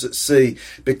somewhat at sea,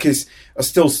 because I was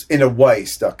still in a way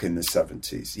stuck in the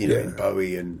 70s, you know, in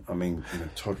Bowie and, I mean, you know,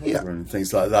 Todd Rundgren and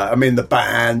things like that. I mean, the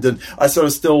band, and I sort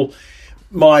of still,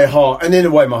 my heart, and in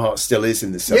a way my heart still is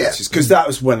in the 70s, because that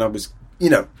was when I was, you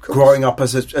know, growing up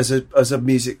as a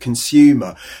music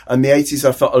consumer, and the 80s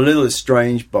I felt a little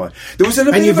estranged by. There was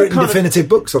And you've written definitive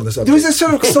books on the subject. There was a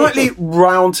sort of slightly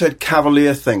Roundhead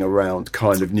Cavalier thing around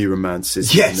kind of new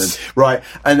romanticism. Yes. Right.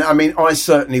 And I mean, I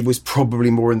certainly was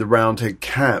probably more in the Roundhead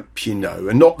camp, you know,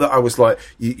 and not that I was like,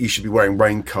 you should be wearing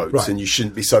raincoats and you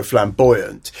shouldn't be so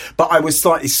flamboyant, but I was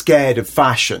slightly scared of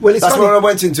fashion. Well, it's That's funny. when I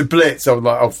went into Blitz, I was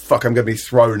like, oh fuck, I'm going to be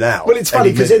thrown out. Well, it's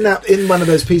funny because in one of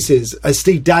those pieces,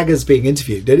 Steve Dagger's being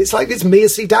interviewed, and it's like it's me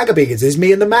and Steve Dagger being interviewed, it's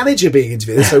me and the manager being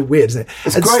interviewed. It's so weird, isn't it?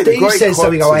 It's and great, Steve great says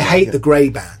something, quotes I in hate there, the grey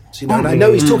bands, you know, and I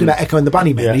know he's talking about Echo and the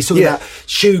Bunnymen, and he's talking about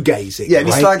shoegazing. Yeah, and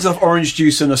he right? slags off orange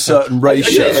juice in a certain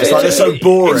ratio. It's like, they're so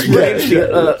boring.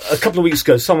 A couple of weeks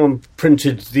ago, someone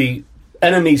printed the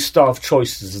Enemy staff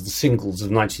choices of the singles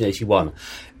of 1981.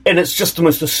 And it's just the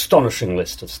most astonishing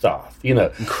list of stuff, you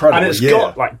know. Incredible, and it's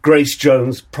got, like, Grace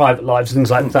Jones, Private Lives, things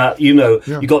like that, you know.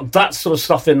 You got that sort of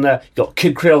stuff in there. You got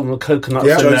Kid Creole and the Coconuts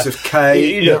in there. Joseph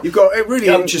Kay. You know, You've got a really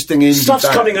interesting indie stuff's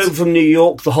bands. coming over from New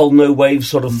York. The whole No Wave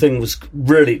sort of thing was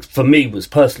really, for me, was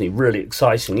personally really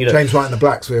exciting, you know. James White and the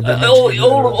Blacks.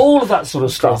 All of that sort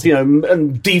of stuff, you know,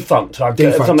 and Defunct.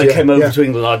 When they came over to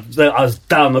England, I was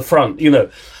down the front, you know.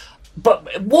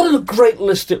 But what a great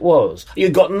list it was. You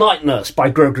got Night Nurse by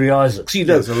Gregory Isaacs. You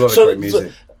know, there's a lot of great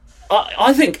music.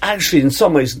 I think actually, in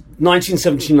some ways,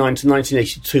 1979 to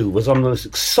 1982 was on the most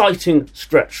exciting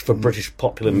stretch for British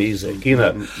popular music. You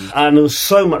know, and there was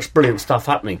so much brilliant stuff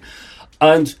happening,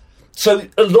 and so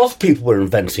a lot of people were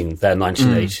inventing their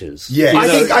 1980s. Yeah,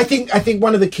 I think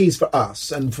one of the keys for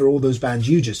us and for all those bands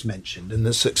you just mentioned and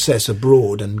the success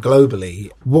abroad and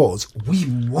globally was we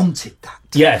wanted that.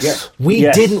 Yes. We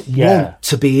didn't want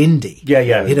to be indie.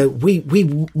 Yeah. You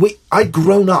know, I'd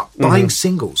grown up buying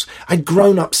singles. I'd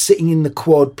grown up sitting in the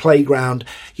quad playground,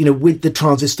 you know, with the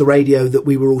transistor radio that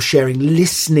we were all sharing,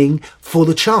 listening for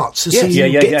the charts to see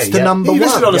who gets the number You one.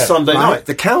 listened on a Sunday Right. night,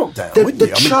 the countdown, The wouldn't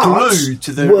you? charts glued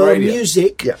to the were radio.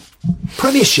 music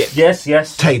premiership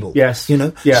Yes. table. Yes. You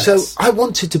know? Yes. So I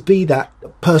wanted to be that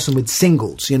person with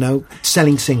singles, you know,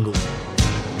 selling singles.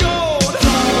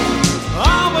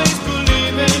 Always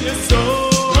believe in your soul.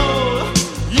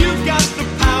 You've got the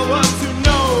power to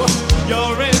know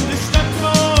you're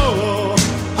indestructible.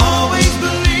 Always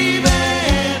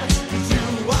believing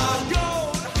you are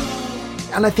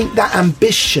gold. And I think that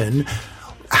ambition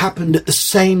happened at the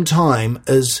same time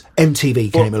as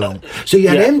MTV came along. So you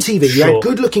had MTV, you had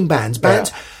good-looking bands,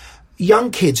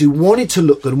 young kids who wanted to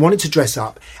look good, wanted to dress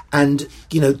up, and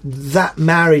you know that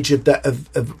marriage of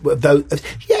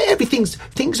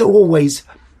things are always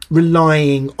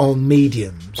relying on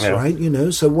mediums, right? You know,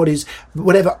 so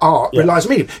whatever art relies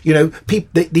on medium. You know,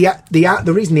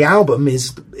 the reason the album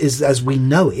is as we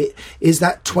know it is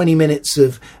that 20 minutes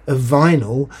of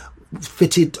vinyl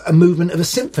fitted a movement of a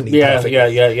symphony. Yeah. perfectly. Yeah.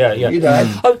 You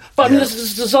know, But I mean,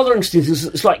 there's other interesting things.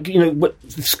 It's like,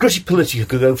 Scritti Politica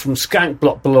could go from Skank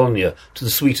Block Bologna to The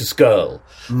Sweetest Girl.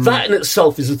 That in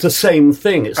itself is the same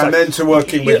thing. It's And like, then to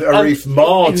working with R.I.P.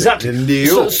 Martin exactly. in New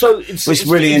York. So it's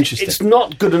really interesting. It's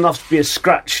not good enough to be a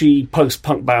scratchy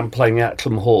post-punk band playing at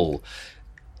Clem Hall.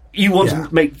 You want to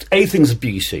make things of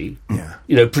beauty. Yeah.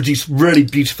 Produce really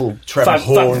beautiful. Trevor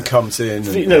Horn comes in.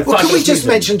 And, well, can we fabulous just music.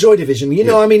 mention Joy Division? You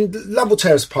know, I mean, Love Will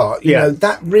Tear Us Apart. You Yeah. know,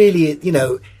 that really,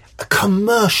 a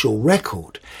commercial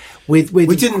record with we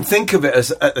didn't think of it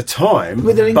as at the time,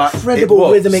 with an but incredible it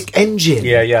was. rhythmic engine.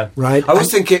 Yeah. Right. I always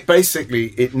think it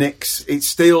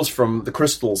steals from the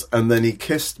Crystals, and then he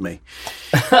kissed me.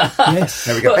 Yes.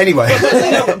 There we go. Anyway,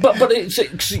 but it's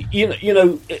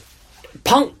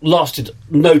punk lasted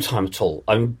no time at all.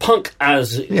 I mean, punk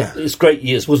as its great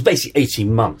years was basically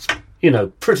 18 months.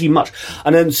 Pretty much.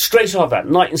 And then straight after that,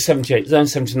 1978, then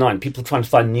 79, people trying to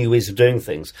find new ways of doing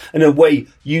things. In a way,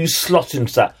 you slot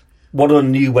into that. What are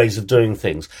new ways of doing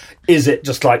things? Is it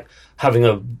just like having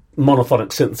a monophonic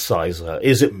synthesizer?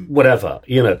 Is it whatever,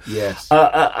 Yes.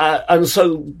 And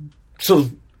so, sort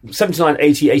of, 79,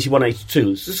 80, 81,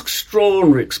 82, this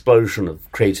extraordinary explosion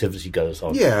of creativity goes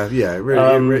on. Yeah, it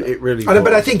really. But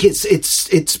I was. think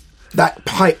it's that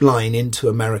pipeline into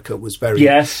America was very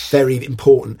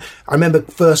important. I remember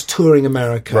first touring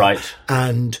America, Right.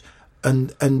 and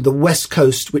the West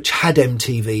Coast, which had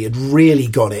MTV, had really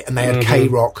got it, and they had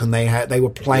K-Rock, and they were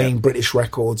playing British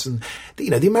records, and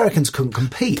the Americans couldn't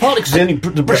compete. Partly because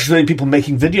the British were the only people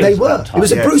making videos They at were. that time. It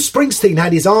was Bruce Springsteen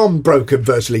had his arm broken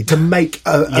virtually to make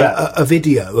a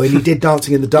video, and he did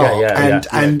Dancing in the Dark,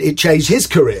 and it changed his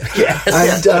career.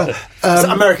 It's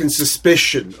American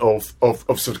suspicion of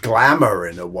sort of glamour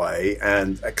in a way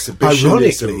and exhibitionism.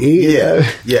 Ironically,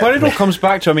 Well, it all comes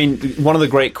back to, I mean, one of the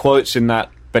great quotes in that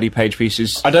Betty Page piece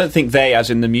is, I don't think they, as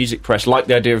in the music press, liked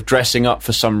the idea of dressing up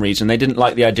for some reason. They didn't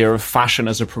like the idea of fashion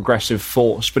as a progressive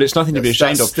force, but it's nothing to be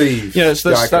ashamed of. Steve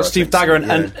That's Steve Dagger.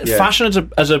 And Yeah. fashion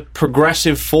as a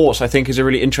progressive force, I think, is a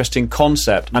really interesting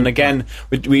concept. And again,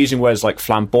 we're using words like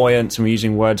flamboyance, and we're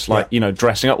using words like,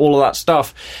 dressing up, all of that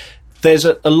stuff. There's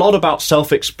a lot about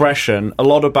self-expression, a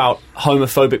lot about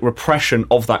homophobic repression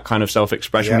of that kind of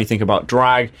self-expression. When you think about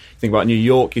drag, you think about New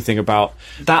York, you think about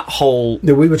that whole...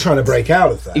 we were trying to break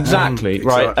out of that. Exactly,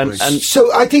 right. exactly. And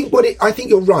So I think I think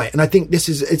you're right, and I think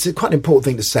it's a quite important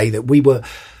thing to say that we were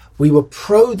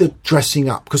pro the dressing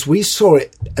up because we saw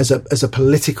it as a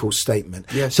political statement.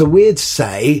 Yes. So we'd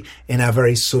say in our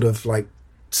very sort of like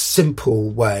simple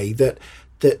way that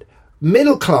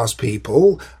middle class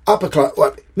people,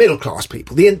 middle class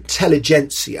people, the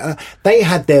intelligentsia, they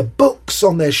had their books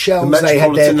on their shelves. The they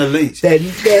had metropolitan elite. their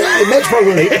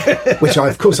metropolitan elite, which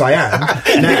of course I am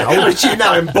now. Which you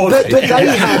now embody. But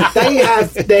they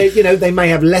have their, they may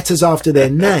have letters after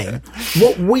their name.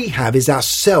 What we have is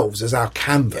ourselves as our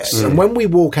canvas. And when we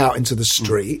walk out into the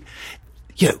street,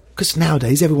 because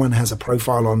nowadays everyone has a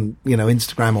profile on,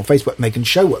 Instagram or Facebook and they can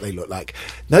show what they look like.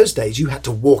 In those days you had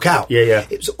to walk out. Yeah.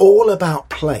 It was all about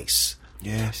place.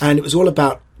 Yes. And it was all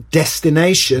about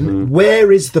destination.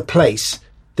 Where is the place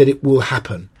that it will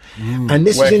happen? And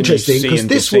this Where is can you interesting see because and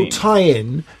be this will seen? tie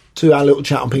in to our little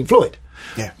chat on Pink Floyd.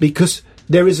 Yeah. Because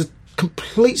there is a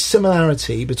complete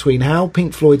similarity between how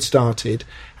Pink Floyd started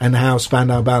and how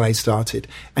Spandau Ballet started.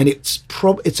 And it's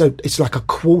like a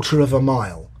quarter of a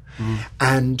mile.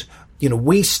 And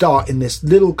we start in this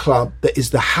little club that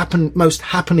is the most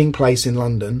happening place in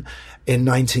London in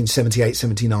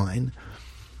 1978-79.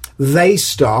 They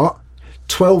start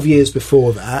 12 years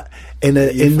before that in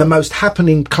the most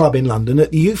happening club in London at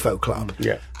the UFO Club.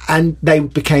 And they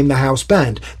became the house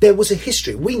band. There was a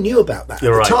history. We knew about that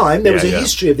at the time. There was a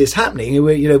history of this happening.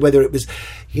 Whether it was,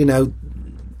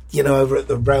 over at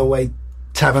the Railway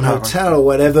Tavern Hotel or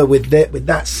whatever with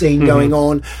that scene going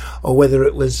on, or whether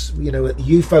it was at the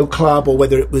UFO Club, or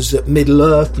whether it was at Middle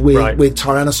Earth with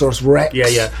Tyrannosaurus Rex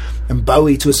and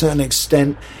Bowie to a certain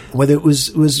extent, whether it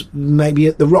was maybe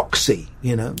at the Roxy,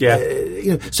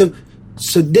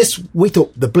 So this, we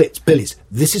thought, the Billies,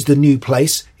 this is the new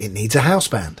place. It needs a house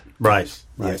band. Right.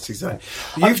 Yes, exactly.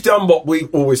 You've done what we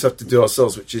always have to do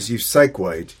ourselves, which is you've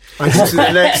segued into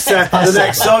the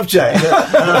next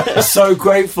subject. So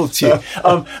grateful to you.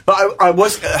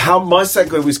 But how my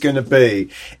segue was going to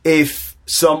be if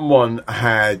someone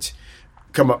had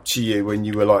come up to you when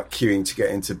you were like queuing to get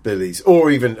into Billy's,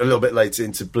 or even a little bit later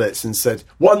into Blitz, and said,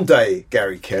 "One day,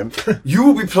 Gary Kemp, you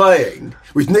will be playing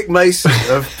with Nick Mason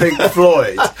of Pink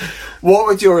Floyd." What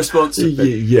would your response have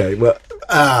been? Yeah, well,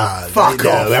 fuck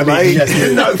off, mate.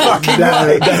 No fucking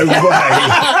way. No way.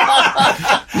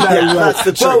 Yeah, that's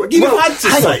the truth. You had to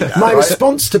hang say on. that, My right?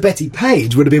 response to Betty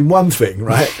Page would have been one thing,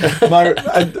 right?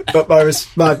 But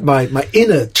my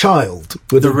inner child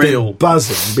would have real- been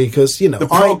buzzing because, you know, The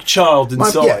prog child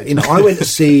inside. I went to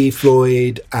see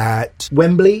Floyd at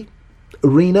Wembley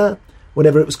Arena,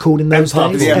 whatever it was called in those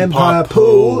Empire days, Pool. Empire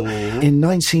Pool, in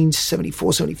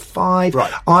 1974, 75.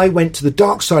 Right. I went to the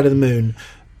Dark Side of the Moon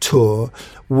tour,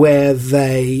 where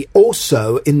they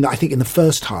also, I think in the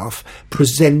first half,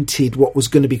 presented what was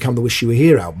going to become the Wish You Were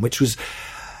Here album, which was,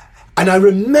 and I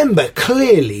remember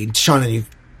clearly Shine On You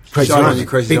Crazy Shine On Diamond, You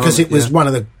Crazy because Diamond, it was yeah. one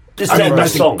of the It's their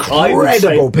best song.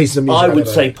 incredible pieces of music. I I've would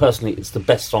ever say heard. personally, it's the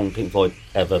best song Pink Floyd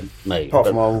ever made. Apart But-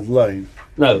 from Old Lane.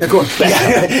 no,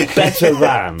 better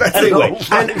than. Anyway,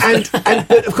 and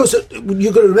but of course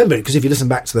you've got to remember it, because if you listen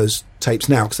back to those tapes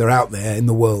now, because they're out there in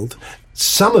the world,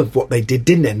 some of what they did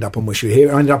didn't end up on Wish You Were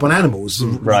Here, ended up on Animals.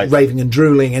 right. Raving and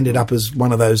Drooling ended up as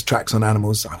one of those tracks on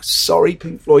Animals. I'm sorry,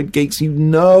 Pink Floyd geeks, you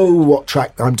know what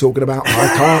track I'm talking about. I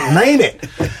can't name it.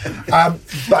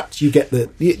 But you get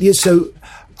so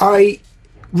I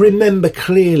remember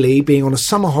clearly being on a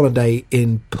summer holiday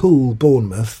in Poole,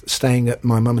 Bournemouth, staying at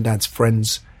my mum and dad's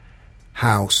friend's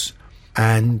house,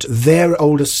 and their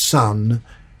oldest son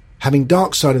having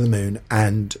Dark Side of the Moon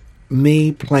and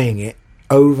me playing it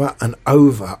over and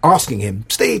over, asking him,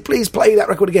 Steve, please play that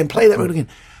record again,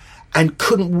 and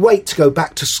couldn't wait to go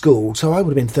back to school. So I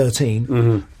would have been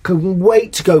 13. Couldn't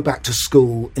wait to go back to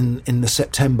school in the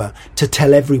September to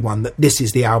tell everyone that this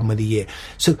is the album of the year.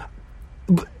 So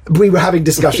we were having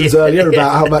discussions earlier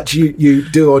about how much you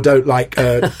do or don't like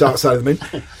Dark Side of the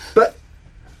Moon, but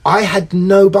I had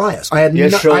no bias. I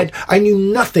knew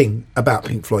nothing about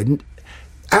Pink Floyd,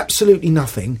 absolutely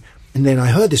nothing. And then I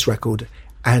heard this record,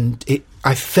 and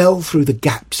I fell through the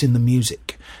gaps in the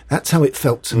music. That's how it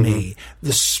felt to me.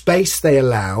 The space they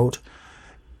allowed,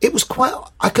 it was quite,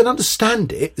 I could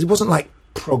understand it. It wasn't like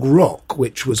prog rock,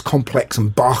 which was complex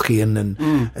and Bachian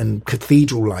and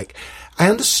cathedral-like. I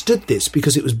understood this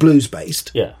because it was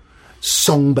blues-based,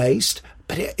 song-based,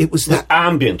 but it was that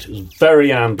ambient. It was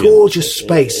very ambient. gorgeous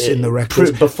space in the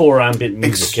record. Before ambient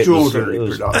music. Extraordinary it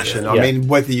was, production. yeah. I mean,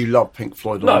 whether you love Pink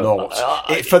Floyd or No, not,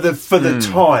 for the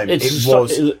time,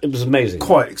 it was amazing.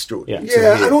 quite extraordinary. Yeah. to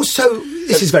Yeah, hear. and also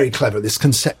this is very clever, this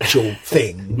conceptual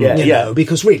thing. Yeah, you yeah. know,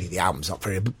 because really the album's not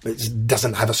very. It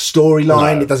doesn't have a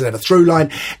storyline. No. It doesn't have a through line.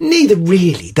 Neither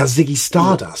really does Ziggy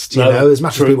Stardust. You No, know, as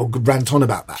much true. as people rant on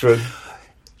about that. True.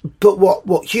 But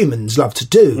what humans love to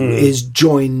do is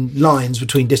join lines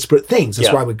between disparate things. That's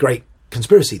Yeah. why we're great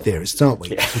conspiracy theorists, aren't we?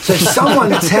 So if someone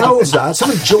tells us,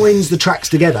 someone joins the tracks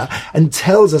together and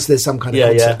tells us there's some kind of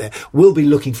concept there, we'll be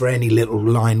looking for any little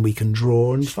line we can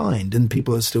draw and find, and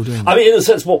people are still doing that. I mean, in a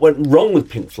sense, what went wrong with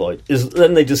Pink Floyd is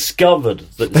then they discovered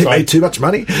that They made too much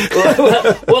money.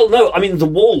 well, no, I mean, The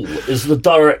Wall is the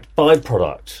direct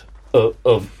byproduct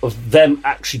of them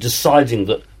actually deciding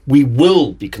that we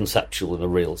will be conceptual in a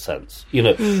real sense. You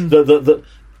know, the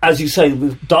as you say,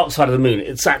 with Dark Side of the Moon,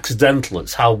 it's accidental.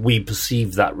 It's how we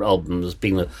perceive that album as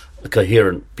being a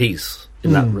coherent piece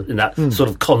in that sort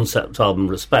of concept album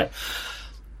respect.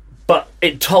 But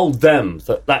it told them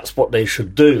that that's what they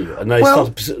should do, and they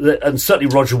and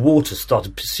certainly Roger Waters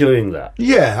started pursuing that.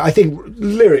 Yeah, I think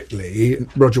lyrically,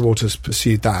 Roger Waters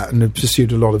pursued that and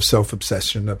pursued a lot of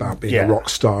self-obsession about being a rock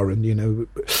star, and you know,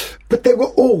 but they were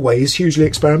always hugely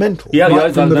experimental,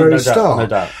 from the very start. No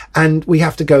doubt. And we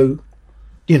have to go,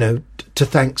 you know, to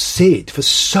thank Sid for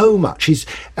so much. He's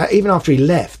even after he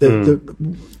left, the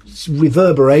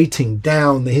reverberating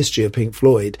down the history of Pink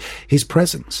Floyd, his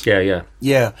presence.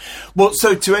 Yeah. Well,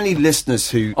 so to any listeners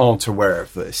who aren't aware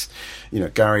of this, you know,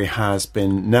 Gary has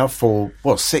been now for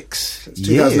 6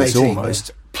 years 2018,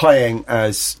 almost playing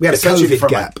as We had a essentially COVID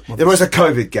gap. There was a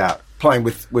COVID gap, playing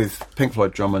with Pink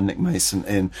Floyd drummer Nick Mason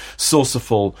in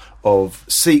Saucerful of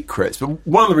Secrets. But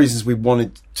one of the reasons we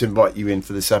wanted to invite you in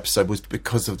for this episode was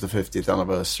because of the 50th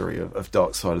anniversary of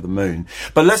Dark Side of the Moon.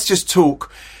 But let's just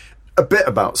talk a bit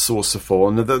about Saucerful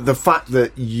and the fact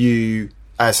that you,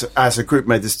 as a group,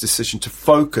 made this decision to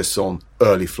focus on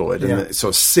early Floyd and the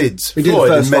sort of Sid's We do the Floyd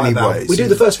first in many 5 albums. ways. We do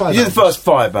the first 5 You do the albums. first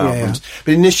 5 albums,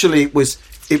 but initially it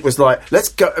was like, let's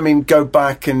go. I mean, go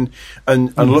back and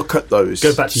look at those.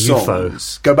 Go back to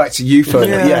songs. Go back to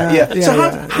UFO.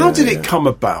 So how did it come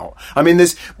about? I mean,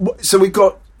 so we've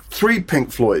got 3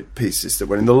 Pink Floyd pieces that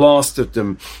went in. The last of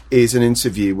them is an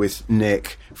interview with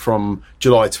Nick from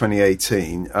July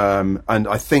 2018, and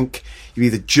I think you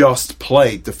either just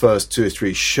played the first 2 or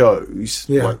 3 shows,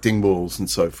 like Dingwalls and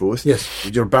so forth. Yes.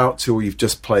 You're about to, or you've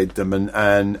just played them,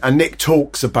 and Nick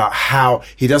talks about how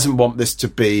he doesn't want this to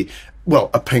be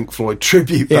a Pink Floyd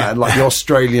tribute band, like the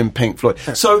Australian Pink Floyd.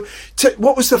 So,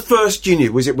 what was the first you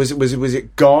knew? Was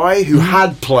it Guy, who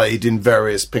had played in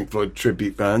various Pink Floyd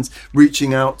tribute bands,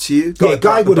 reaching out to you?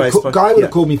 Guy would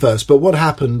have called me first, but what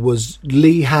happened was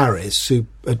Lee Harris, who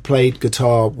had played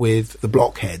guitar with the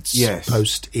Blockheads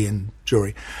post Ian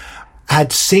Jury,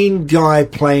 had seen Guy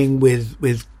playing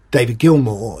with David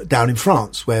Gilmour down in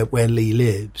France, where Lee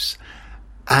lives,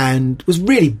 and was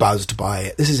really buzzed by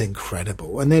it. This is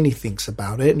incredible. And then he thinks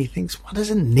about it, and he thinks, why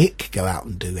doesn't Nick go out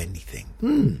and do anything?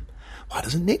 Why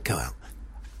doesn't Nick go out?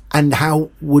 And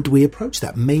how would we approach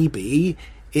that? Maybe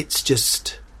it's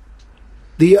just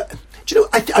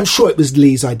I'm sure it was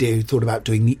Lee's idea who thought about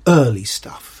doing the early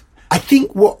stuff. I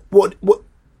think what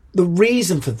the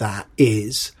reason for that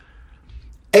is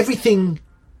everything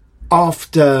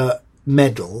after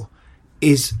Medal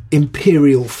is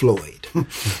Imperial Floyd.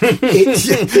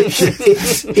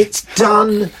 It's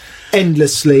done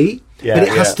endlessly, but it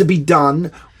has to be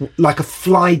done like a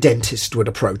fly dentist would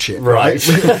approach it, right?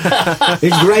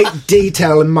 In great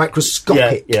detail and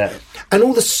microscopic. And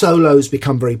all the solos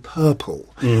become very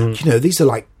purple. You know, these are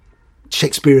like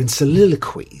Shakespearean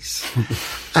soliloquies,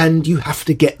 and you have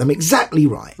to get them exactly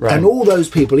right. And all those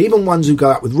people, even ones who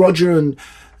go out with Roger and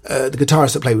the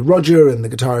guitarists that play with Roger and the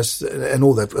guitarists and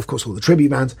all the tribute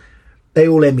bands, they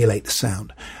all emulate the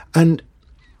sound. And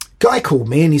Guy called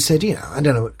me and he said, I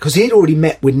don't know, because he'd already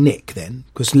met with Nick then,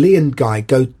 because Lee and Guy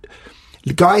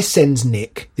Guy sends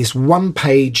Nick this one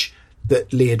page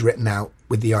that Lee had written out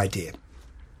with the idea.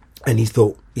 And he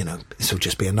thought, this will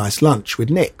just be a nice lunch with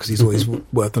Nick, because he's always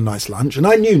worth a nice lunch. And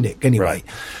I knew Nick anyway.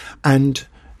 And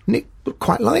Nick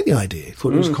quite liked the idea. He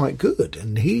thought it was quite good.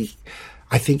 And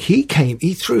I think he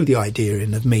threw the idea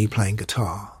in of me playing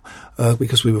guitar.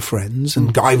 Because we were friends,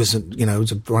 and Guy was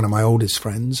one of my oldest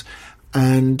friends,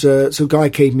 and so Guy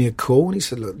gave me a call and he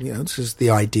said, "Look, this is the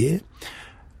idea."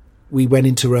 We went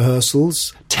into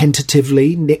rehearsals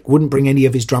tentatively. Nick wouldn't bring any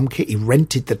of his drum kit. He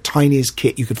rented the tiniest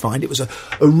kit you could find. It was a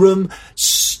room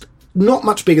not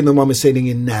much bigger than the one we're sitting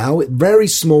in now. Very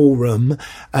small room,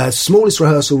 smallest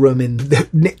rehearsal room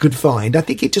that Nick could find. I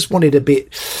think he just wanted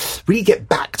really get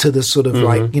back to the sort of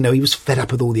he was fed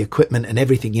up with all the equipment and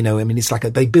everything, it's like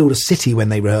they build a city when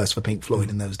they rehearse for Pink Floyd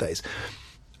in those days.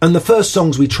 And the first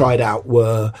songs we tried out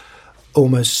were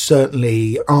almost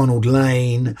certainly Arnold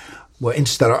Lane, were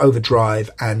Interstellar Overdrive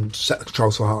and Set the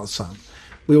Controls for Heart and Sun.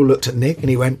 We all looked at Nick and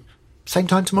he went, "Same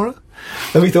time tomorrow?"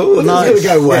 And we thought, this is going to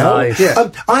go well.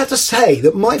 I have to say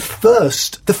that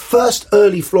the first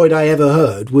early Floyd I ever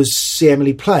heard was See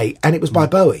Emily Play, and it was by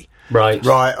Bowie. On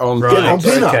Pin-Up.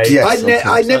 Okay. Yes,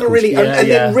 I never really... and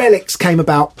then Relics came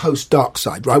about post-Dark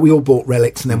Side, right? We all bought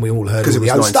Relics, and then we all heard all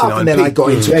the other stuff, and then I got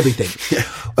into everything.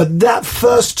 But that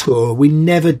first tour, we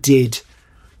never did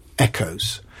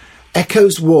Echoes.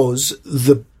 Echoes was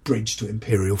the bridge to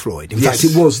Imperial Floyd. In fact,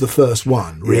 it was the first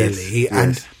one, really.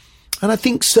 And I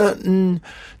think everyone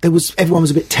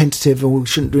was a bit tentative, or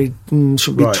shouldn't be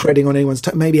treading on anyone's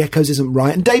toes. Maybe Echoes isn't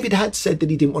right. And David had said that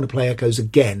he didn't want to play Echoes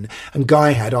again, and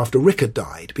Guy had after Rick had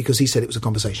died, because he said it was a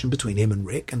conversation between him and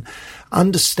Rick. And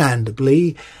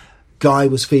understandably, Guy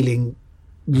was feeling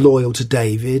loyal to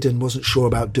David and wasn't sure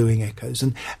about doing Echoes.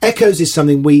 And Echoes is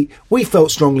something we felt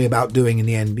strongly about doing in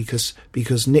the end, because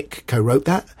Nick co-wrote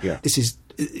that. This is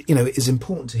as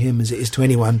important to him as it is to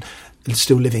anyone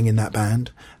still living in that band.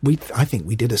 I think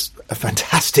we did a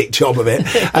fantastic job of it.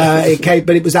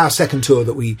 But it was our second tour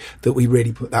that we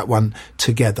really put that one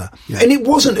together. And it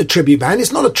wasn't a tribute band.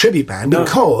 It's not a tribute band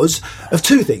because of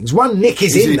two things. One, Nick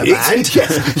is in the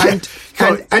band.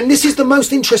 And this is the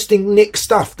most interesting Nick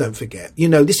stuff, don't forget.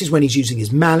 This is when he's using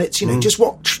his mallets. Just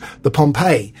watch the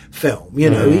Pompeii film.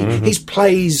 He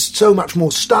plays so much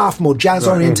more stuff, more jazz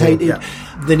orientated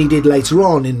than he did later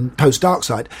on in post Dark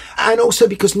Side. And also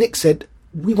because Nick said,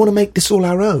 we want to make this all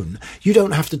our own. You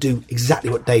don't have to do exactly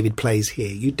what David plays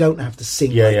here. You don't have to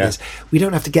sing like this. We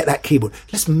don't have to get that keyboard.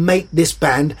 Let's make this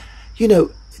band,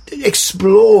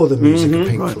 explore the music of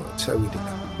Pink Floyd. So we did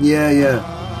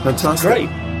that. Fantastic. Great.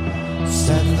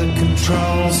 Set the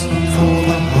controls for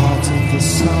the heart of the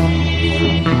sun.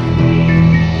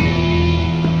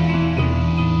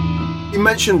 You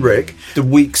mentioned Rick. The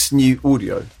week's new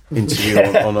audio interview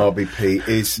on RBP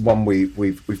is one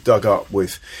we've dug up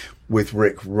with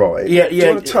Rick Wright. Do you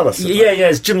want to tell us about it?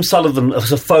 It's Jim Sullivan. It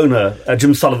was a phoner,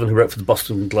 Jim Sullivan, who wrote for the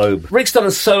Boston Globe. Rick's done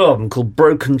a solo album called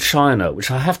Broken China,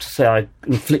 which I have to say I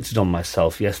inflicted on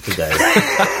myself yesterday.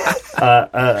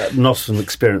 Not an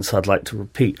experience I'd like to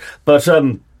repeat. But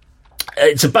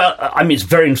It's about, I mean, it's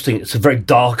very interesting. It's a very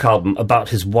dark album about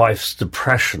his wife's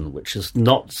depression, which is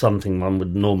not something one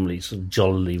would normally sort of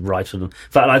jollily write. In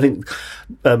fact, I think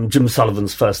Jim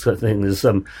Sullivan's first thing is,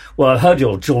 well, I heard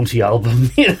your jaunty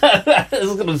album, you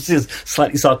know,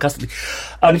 slightly sarcastically.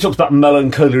 And he talks about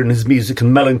melancholia in his music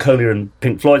and melancholia in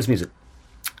Pink Floyd's music.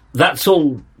 That's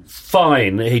all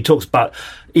fine. He talks about,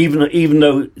 even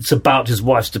though it's about his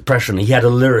wife's depression, he had a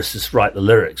lyricist write the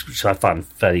lyrics, which I find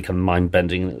fairly kind of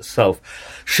mind-bending in itself.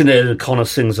 Sinead O'Connor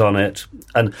sings on it,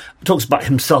 and talks about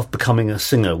himself becoming a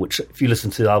singer, which, if you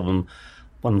listen to the album,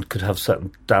 one could have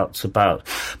certain doubts about.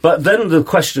 But then the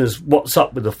question is, what's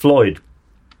up with the Floyd?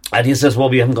 And he says, well,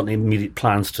 we haven't got any immediate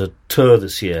plans to tour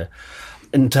this year.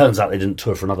 And it turns out they didn't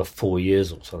tour for another 4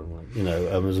 years or something. Like, you know,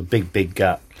 there was a big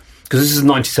gap. Because this is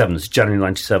 97, it's January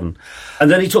 97.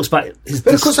 And then he talks about his...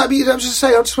 But of course, I mean, I just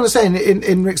want to say,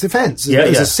 in Rick's defence,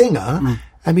 as a singer,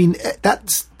 I mean,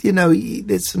 that's, you know,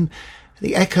 there's some...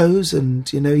 The echoes,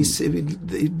 and you know, he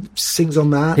sings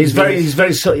on that.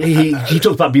 He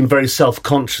talks about being very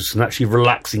self-conscious and actually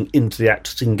relaxing into the act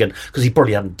of singing again, because he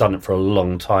probably hadn't done it for a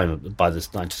long time by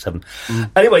this 97.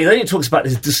 Anyway, then he talks about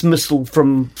his dismissal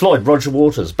from Floyd, Roger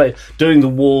Waters, doing The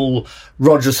Wall.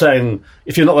 Roger saying,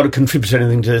 "If you're not going to contribute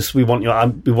anything to this, we want you out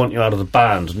of the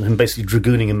band," and him basically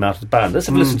dragooning him out of the band. Let's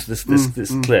have a listen to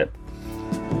this clip.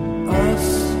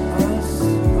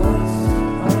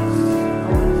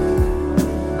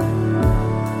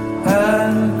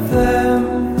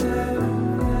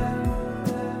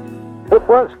 It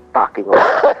was fucking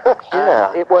awful.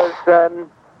 Yeah. It was,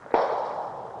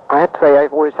 I have to say,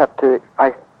 I've always had to,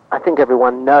 I think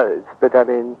everyone knows, but I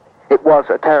mean, it was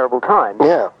a terrible time.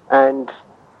 Yeah. And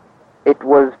it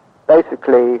was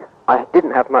basically, I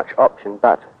didn't have much option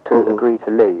but to agree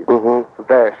to leave for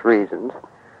various reasons.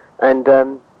 And,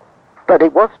 but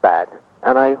it was bad,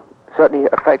 and it certainly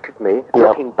affected me.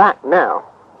 Looking back now,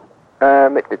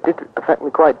 it did affect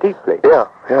me quite deeply. Yeah,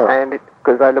 yeah. And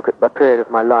because I look at a period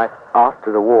of my life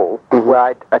after The Wall, where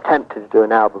I attempted to do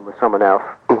an album with someone else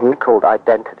called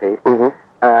Identity,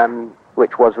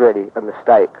 which was really a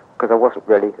mistake because I wasn't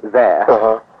really there.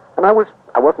 And I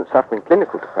wasn't suffering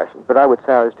clinical depression, but I would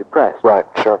say I was depressed. Right,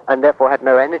 sure. And therefore had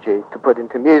no energy to put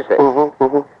into music.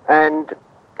 And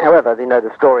however, you know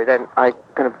the story, then I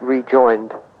kind of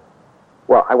rejoined,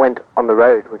 well, I went on the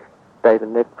road with Dave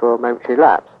and Nick for Momentary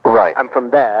Lapse. Right. And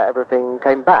from there, everything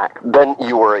came back. Then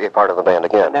you were a part of the band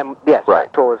again. And then, yes, right.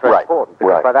 that tour was very important,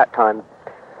 because by that time,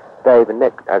 Dave and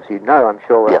Nick, as you know, I'm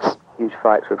sure, were huge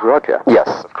fights with Roger. Yes,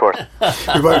 of course.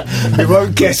 we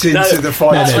won't get into the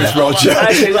fights with Roger.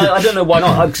 Actually, I don't know why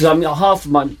not, because I mean, half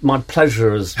of my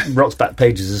pleasure as Rock's Back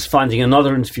Pages is finding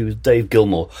another interview with Dave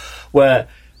Gilmour, where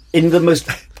in the most...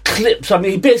 clips. I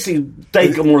mean, basically,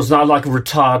 Dave Gilmour is now like a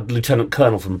retired lieutenant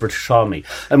colonel from the British Army,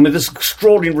 and with this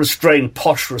extraordinary restraint,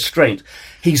 posh restraint,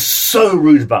 he's so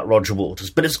rude about Roger Waters,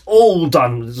 but it's all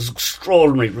done with this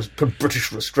extraordinary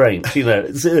British restraint. You know,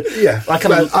 it's,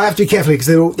 I have to be careful because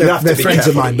they're friends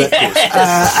of mine. But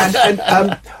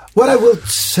and what I will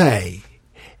say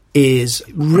is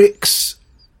Rick's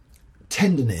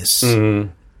tenderness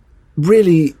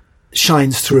really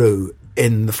shines through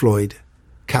in the Floyd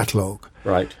catalogue.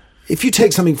 Right. If you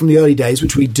take something from the early days,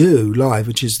 which we do live,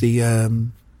 which is the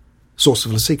Source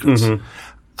of the Secrets,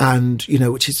 and, you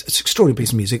know, which is it's an extraordinary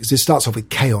piece of music. It starts off with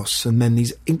chaos, and then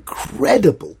these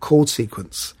incredible chord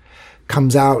sequence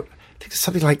comes out. I think it's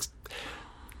something like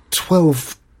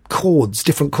 12 chords,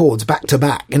 different chords, back to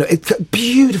back. You know, it's a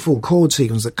beautiful chord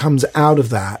sequence that comes out of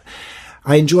that.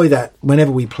 I enjoy that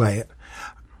whenever we play it.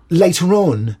 Later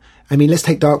on, I mean, let's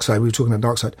take Dark Side. We were talking about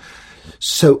Dark Side.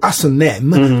 So Us and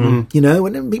Them, you know,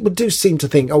 and then people do seem to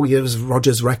think, oh, yeah, it was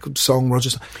Roger's record song,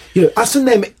 you know, Us and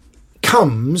Them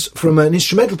comes from an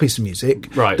instrumental piece of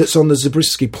music that's on the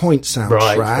Zabriskie Point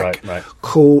soundtrack,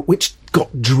 called, which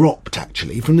got dropped,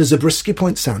 actually, from the Zabriskie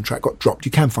Point soundtrack, got dropped.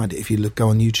 You can find it if you go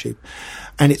on YouTube.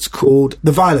 And it's called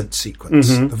The Violent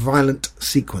Sequence,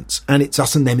 and it's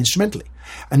Us and Them instrumentally.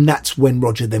 And that's when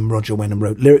Roger went and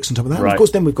wrote lyrics on top of that. And of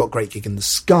course, then we've got Great Gig in the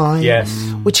Sky,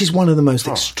 which is one of the most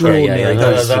extraordinary.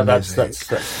 That's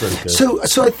really good.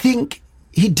 So I think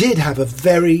he did have a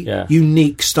very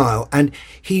unique style, and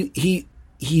he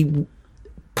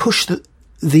pushed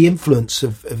the influence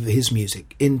of his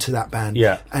music into that band.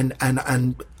 Yeah, and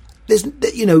there's,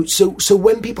 you know, so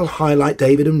when people highlight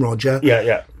David and Roger,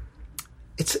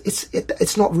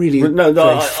 It's not really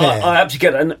very fair. I absolutely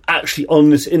get it. And actually, in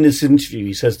this interview,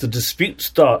 he says the dispute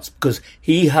starts because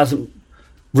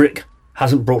Rick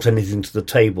hasn't brought anything to the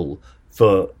table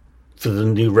for the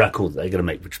new record they're going to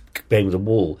make, which came with The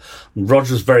Wall. And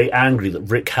Roger's very angry that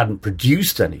Rick hadn't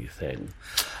produced anything,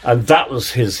 and that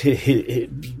was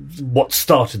what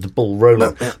started the ball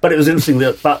rolling. But it was interesting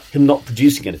that about him not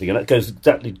producing anything, and that goes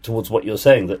exactly towards what you're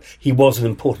saying, that he was an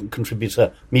important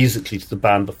contributor musically to the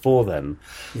band before then.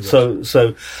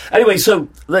 So anyway, so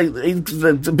they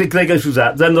go through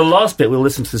that. Then the last bit, we'll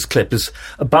listen to this clip, is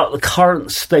about the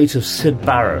current state of Syd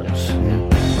Barrett.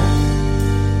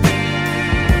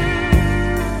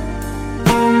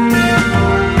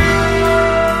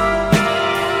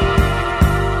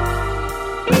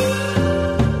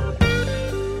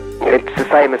 It's the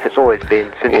same as it's always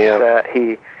been since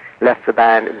he left the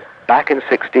band back in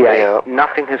 '68. Yeah.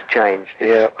 Nothing has changed.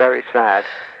 It's very sad.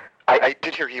 I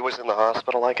did hear he was in the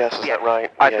hospital, I guess. Is that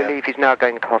right? I believe he's now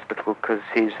going to hospital because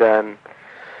he's diabetic.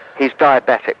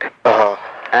 Uh-huh.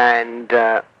 And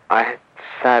I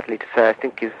sadly to say, I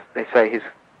think they say he's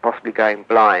possibly going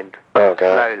blind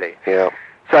slowly. Yeah.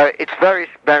 So it's very,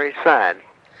 very sad.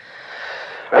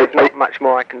 There's not much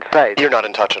more I can say. You're not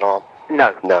in touch at all?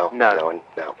 No. No.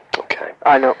 Okay.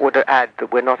 I would add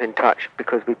that we're not in touch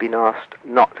because we've been asked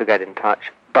not to get in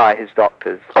touch by his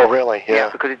doctors. Oh, really? Yeah,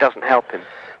 because it doesn't help him.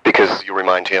 Because you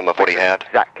remind him of what he had?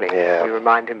 Exactly. Yeah. You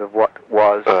remind him of what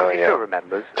was, he still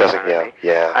remembers. Does he? apparently,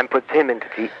 Yeah. And puts him into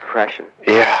deep depression.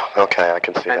 Yeah, okay, I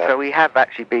can see And that. so we have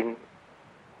actually been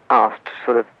asked to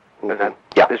sort of,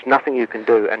 there's nothing you can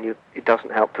do, and it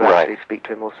doesn't help to actually speak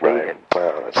to him or see him.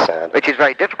 Well, that's sad. Which is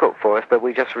very difficult for us, but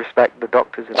we just respect the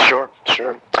doctors. Sure.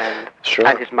 And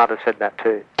his mother said that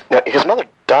too. Now, his mother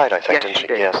died, I think, Yes, didn't she she?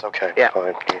 did. Yes, okay. Yeah.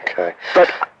 Fine, okay.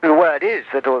 But the word is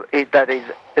that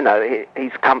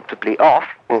he's comfortably off.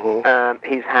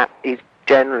 Mm-hmm. He's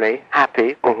generally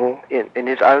happy in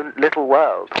his own little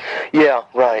world. Yeah,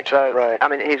 right, So, right. I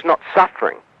mean, he's not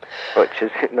suffering, which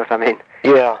is, you know what I mean,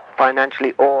 Yeah,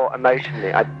 financially or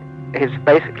emotionally. He's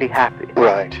basically happy.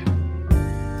 right.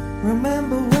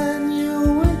 Remember when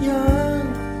you were young?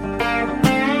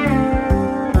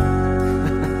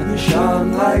 You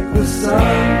shone like the sun.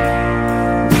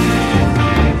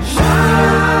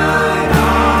 Shine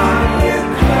on, you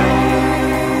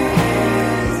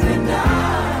crazy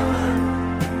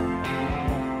diamond.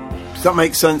 Does that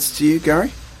make sense to you,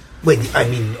 Gary? Well, I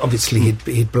mean, obviously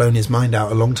he'd blown his mind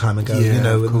out a long time ago, Yeah, you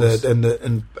know, of course.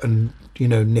 and you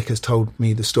know, Nick has told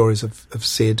me the stories of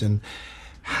Sid and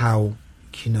how,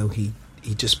 you know, he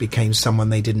just became someone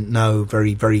they didn't know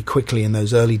very, very quickly in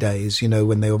those early days, you know,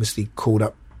 when they obviously called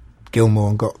up Gilmour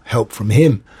and got help from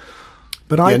him.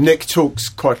 But Nick talks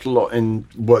quite a lot in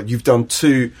you've done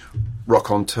 2 Rock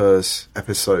on Tours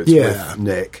episodes with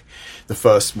Nick. The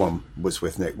first one was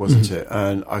with Nick, wasn't it?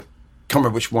 And I can't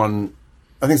remember which one.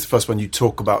 I think it's the first one. You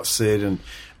talk about Sid and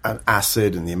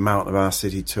acid and the amount of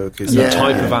acid he took. And the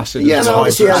type of acid. Yeah, and no, the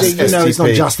obviously, type I of think, you know, it's not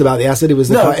STP. just about the acid. It was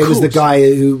the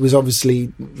guy who was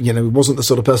obviously, you know, wasn't the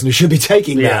sort of person who should be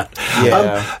taking that.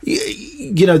 Yeah.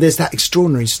 You know, there's that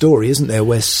extraordinary story, isn't there,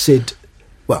 where Sid,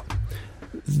 well,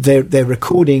 they're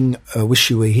recording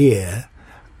 "Wish You Were Here,"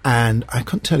 and I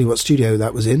couldn't tell you what studio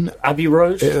that was in. Abbey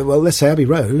Road? Well, let's say Abbey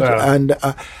Road, Yeah. and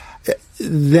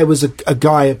there was a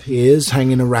guy appears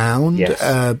hanging around.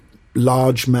 Yes.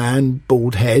 Large man,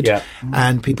 bald head, Yeah.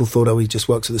 and people thought, he just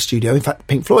works at the studio. In fact,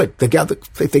 Pink Floyd, they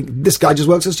think this guy just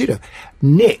works at the studio.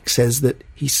 Nick says that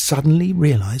he suddenly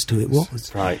realised who it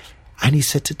was. Right. And he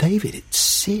said to David, it's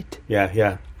Sid.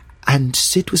 Yeah. And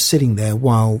Sid was sitting there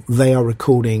while they are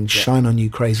recording Shine On You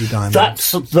Crazy Diamond.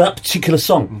 That's that particular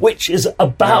song, which is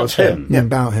about him. Yeah,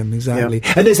 about him, exactly.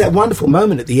 And there's that wonderful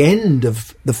moment at the end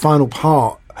of the final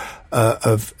part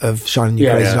of Shine On You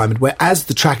Crazy Diamond, where as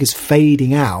the track is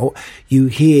fading out, you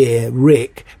hear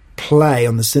Rick play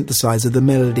on the synthesizer the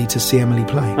melody to See Emily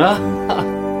Play.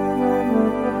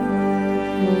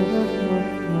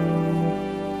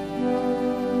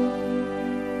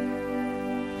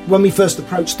 When we first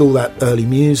approached all that early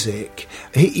music,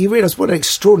 he realised what an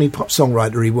extraordinary pop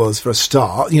songwriter he was for a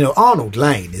start. You know, Arnold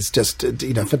Lane is just a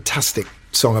fantastic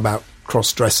song about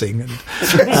cross-dressing and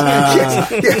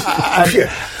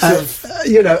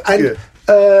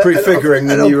prefiguring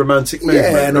the new romantic movement.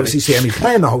 Yeah, and obviously see Emily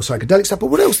playing the whole psychedelic stuff. But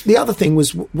what else? The other thing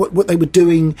was what they were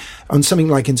doing on something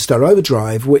like Interstellar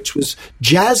Overdrive, which was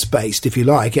jazz-based, if you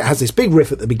like. It has this big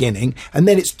riff at the beginning, and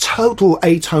then it's total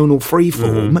atonal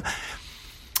freeform.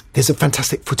 There's a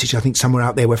fantastic footage, I think, somewhere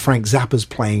out there where Frank Zappa's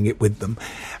playing it with them.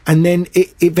 And then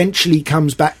it eventually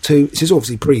comes back to, this is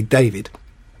obviously pre-David,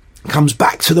 comes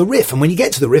back to the riff. And when you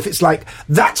get to the riff, it's like,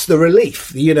 that's the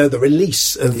relief, you know, the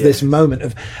release of this moment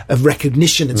of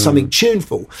recognition and something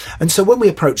tuneful. And so when we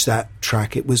approached that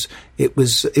track, it was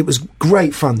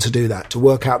great fun to do that, to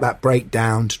work out that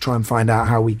breakdown, to try and find out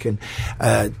how we can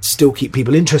still keep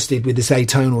people interested with this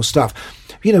atonal stuff.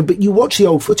 but you watch the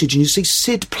old footage and you see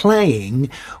Sid playing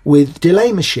with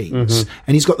delay machines,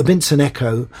 and he's got the Benson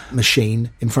Echo machine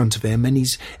in front of him, and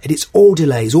it's all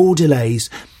delays.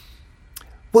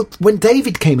 Well, when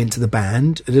David came into the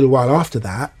band a little while after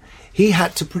that, he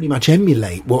had to pretty much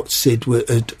emulate what Sid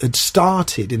had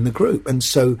started in the group, and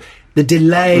so the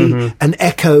delay and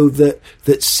echo that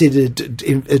Sid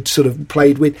had sort of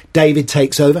played with, David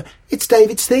takes over. It's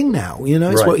David's thing now,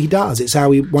 it's what he does. It's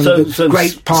how one of the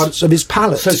great parts of his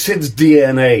palette. So Sid's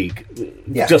DNA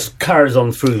just carries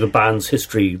on through the band's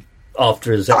history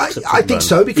after his exit. I think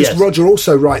so, because Roger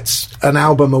also writes an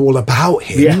album all about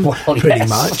him, pretty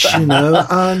much, and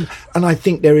I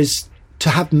think there is, to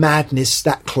have madness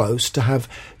that close, to have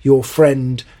your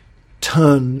friend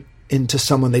turn into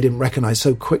someone they didn't recognise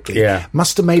so quickly,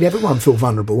 must have made everyone feel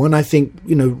vulnerable. And I think,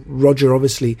 Roger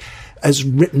obviously has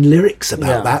written lyrics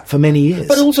about that for many years.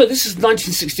 But also, this is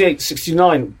 1968,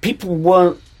 69. People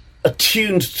weren't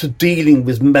attuned to dealing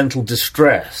with mental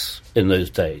distress in those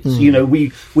days.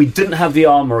 We didn't have the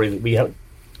armoury that we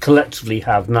collectively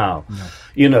have now.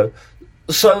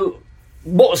 So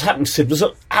what was happening to Sid was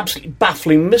an absolutely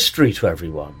baffling mystery to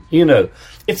everyone.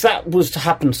 If that was to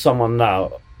happen to someone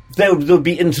now, there would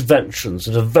be interventions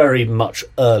at a very much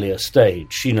earlier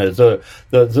stage. There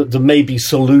may be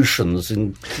solutions,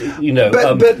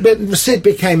 But Sid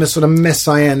became a sort of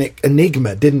messianic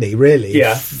enigma, didn't he? Really,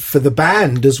 for the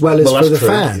band as well as for the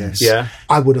fans. Yes. Yeah,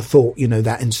 I would have thought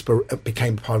that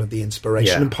became part of the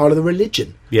inspiration and part of the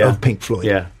religion of Pink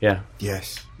Floyd.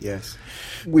 Yes.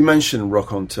 We mentioned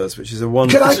Rock on Tours, which is a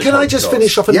wonderful... Can I just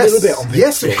finish off a little bit on this?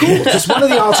 Yes, of course. Because one of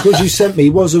the articles you sent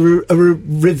me was a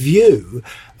review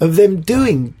of them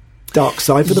doing Dark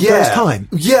Side for the first time.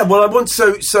 Yeah, well, I want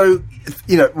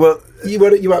You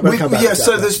might come back to that.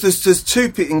 So there's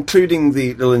two, including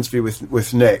the little interview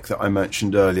with Nick that I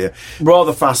mentioned earlier.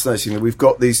 Rather fascinating that we've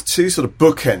got these two sort of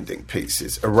bookending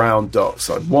pieces around Dark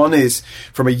Side. One is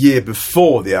from a year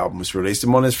before the album was released,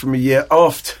 and one is from a year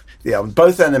after the album,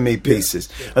 both NME pieces.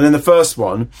 And then the first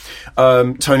one,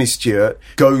 Tony Stewart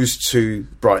goes to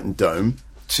Brighton Dome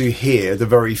to hear the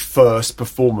very first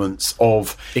performance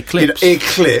of Eclipse.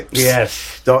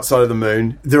 Yes, Dark Side of the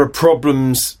Moon. There are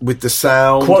problems with the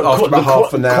sound after about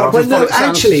half an hour. Well, no,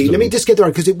 actually, let me just get that right,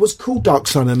 because it was called Dark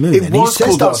Side of the Moon. It was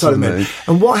called Dark Side of the Moon.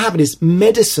 And what happened is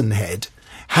Medicine Head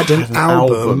had an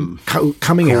album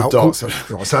coming out called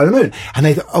Dark Side of the Moon. And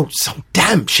they thought,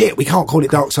 damn shit, we can't call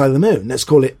it Dark Side of the Moon. Let's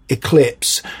call it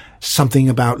Eclipse, something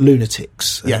about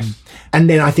lunatics. Yes. And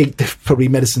then I think probably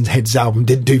Medicine Head's album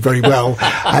didn't do very well.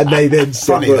 And they then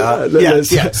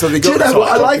said, So they got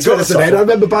I liked Medicine Head. I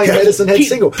remember buying Medicine Head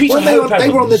single. They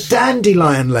were on the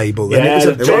Dandelion label. And it was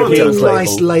a very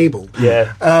nice label.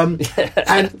 Yeah.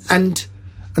 And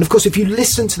of course, if you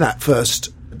listen to that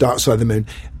first Dark Side of the Moon,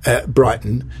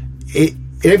 Brighton,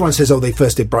 everyone says, they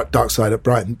first did Dark Side at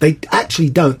Brighton. They actually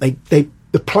don't.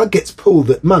 The plug gets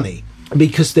pulled at Money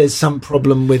because there's some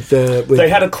problem with the... They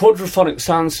had a quadraphonic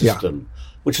sound system,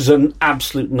 which is an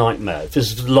absolute nightmare. If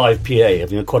this is a live PA,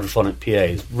 having a quadraphonic PA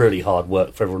is really hard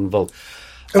work for everyone involved.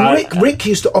 And Rick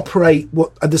used to operate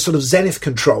the sort of Zenith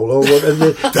control, or to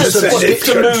move things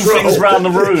around the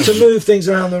room. To move things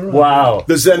around the room. Wow.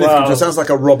 The Zenith control sounds like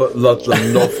a Robert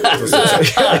Ludlum novel.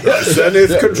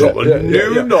 Zenith control, a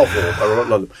new novel by Robert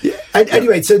Ludlum. Yeah. And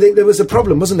anyway, so there was a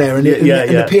problem, wasn't there? And, and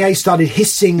the PA started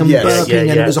hissing and burping,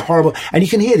 and it was a horrible... And you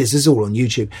can hear this is all on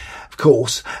YouTube, of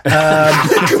course.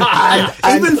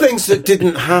 Even things that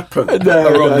didn't happen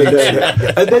are on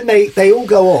YouTube. And then they all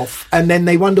go off, and then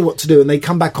they wonder what to do, and they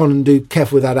come back on and do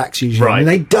Careful with That Axe usually, and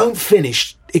they don't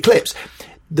finish Eclipse.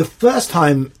 The first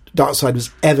time Dark Side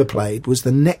was ever played was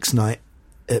the next night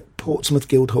at Portsmouth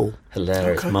Guildhall.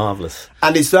 Hilarious, marvellous.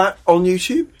 And is that on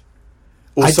YouTube?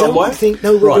 Or I somewhere? don't think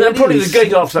probably the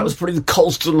gate after that was probably the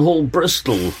Colston Hall,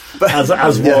 Bristol, as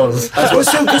was.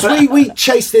 Because we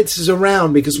chased this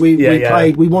around because we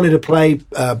wanted to play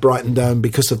Brighton Dome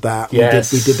because of that.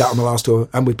 Yes. We did that on the last tour,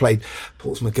 and we played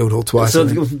Portsmouth Guildhall twice. So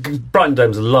Brighton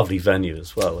Dome's a lovely venue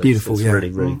as well. Beautiful, it's really,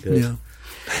 really good. Yeah.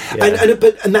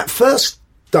 And that first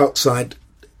Dark Side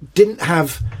didn't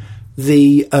have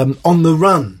the On the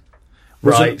Run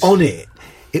wasn't on it.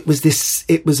 It was this.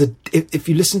 It was if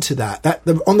you listen to that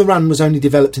the On the Run was only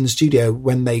developed in the studio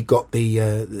when they got the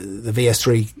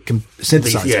VS3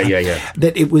 synthesizer. Yeah.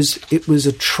 That it was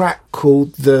a track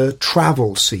called the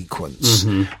Travel Sequence,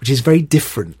 which is very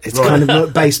different. It's kind of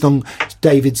not based on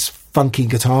David's funky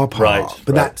guitar part. Right,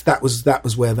 But right. that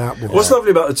was where that was. What's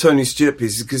lovely about the Tony Stewart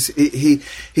piece is because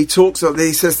he talks about,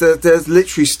 he says that there's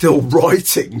literally still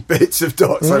writing bits of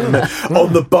Dark Side of the Moon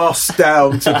on the bus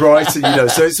down to Brighton,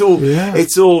 so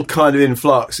it's all kind of in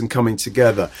flux and coming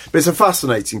together. But it's a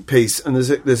fascinating piece, and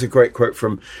there's a great quote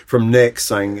from Nick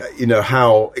saying,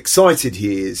 how excited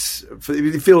he is.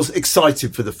 He feels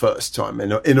excited for the first time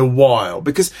in a while,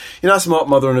 because as Mark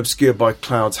Mother and Obscured by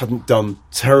Clouds hadn't done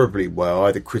terribly well,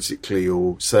 either critically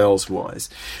or sales-wise,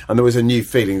 and there was a new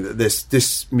feeling that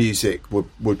this music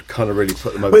would kind of really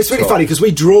put them over. But it's the really top. funny because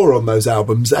we draw on those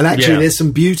albums, and actually there's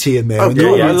some beauty in there. Oh, and yeah, the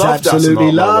I audience loved Atom absolutely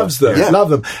Heart Mother. loves them, Yeah. love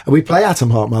them, and we play Atom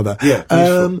Heart Mother. Yeah,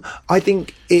 beautiful. I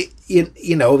think it.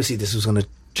 Obviously, this was going to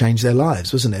change their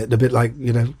lives, wasn't it? A bit like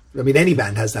any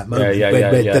band has that moment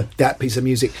where that piece of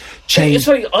music changed. It's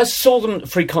funny, I saw them at a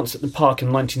free concert in the park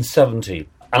in 1970,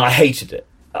 and I hated it.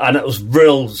 And it was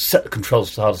real set control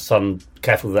Stardust Sun,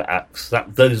 Careful with the Axe.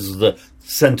 Those are the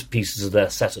centerpieces of their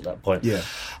set at that point. Yeah.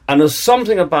 And there's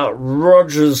something about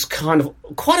Roger's kind of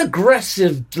quite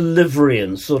aggressive delivery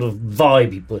and sort of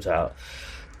vibe he put out.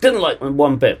 Didn't like them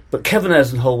one bit, but Kevin Ayres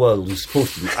and the whole world who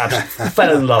supported him absolutely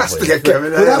fell in love with it.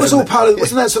 Well, that was all part of.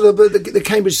 Wasn't that sort of the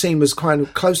Cambridge scene was kind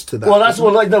of close to that? Well, that's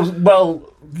what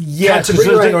yeah.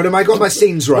 Canterbury. Hang on, have I got my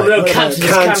scenes right? Well, no,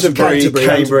 Canterbury,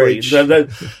 Cambridge.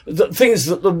 The thing is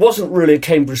that there wasn't really a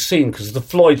Cambridge scene because the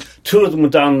Floyd, two of them were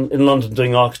down in London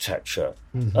doing architecture.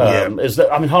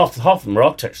 Half of them were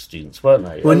architecture students, weren't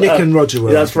they? Well, Nick and Roger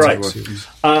were. Yeah, that's right.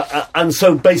 And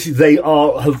so basically, they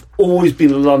have always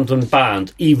been a London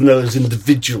band, even though as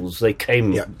individuals they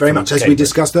came. Yeah, very from much as we Cambridge.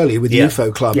 discussed earlier with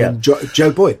UFO Club and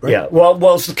Joe Boyd. Right? Yeah,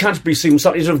 whilst the Canterbury scene was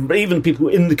slightly different, but even people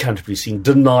in the Canterbury scene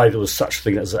deny there was such a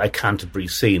thing as a Canterbury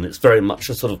scene. It's very much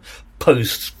a sort of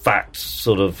post-fact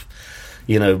sort of,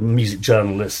 music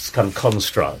journalists kind of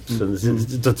construct. And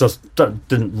it just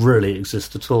didn't really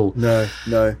exist at all. No.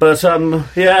 But,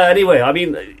 anyway, I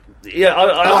mean... Yeah,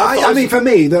 I mean, for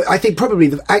me, I think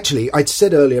probably actually, I'd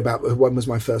said earlier about when was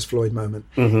my first Floyd moment.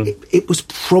 Mm-hmm. It was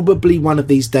probably one of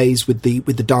these days with the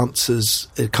dancers,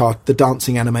 the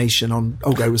dancing animation on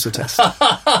Old Grey Whistle Test.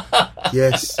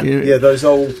 Yes, those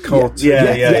old cartoons.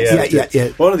 Yeah.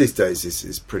 One of these days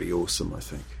is pretty awesome, I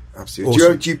think. Absolutely.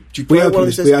 Awesome. Do you play one of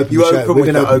these days? We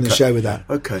open the show with that.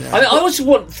 Okay. I mean, I also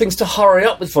want things to hurry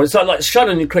up with Floyd. It's like Shine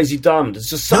on Your Crazy Diamond. It's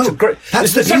just such a great...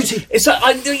 That's the beauty.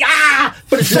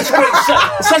 But it's such a great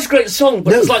such a great song,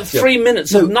 but it's like 3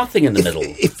 minutes of nothing in the middle.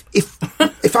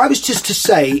 If I was just to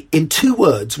say in 2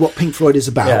 words what Pink Floyd is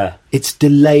about, it's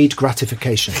delayed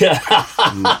gratification. Yeah,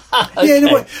 in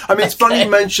a way. I mean, it's funny you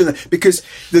mention that because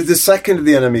the second of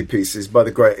the Enemy pieces by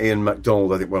the great Ian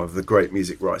MacDonald, I think one of the great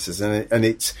music writers, and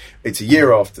it's a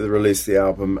year after the release of the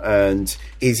album, and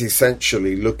he's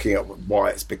essentially looking at why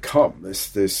it's become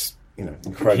this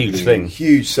incredibly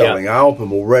huge selling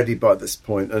album already by this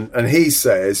point, and he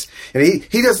says, he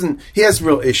has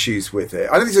real issues with it.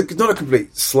 I don't think it's not a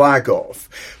complete slag off,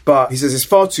 but he says it's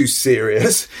far too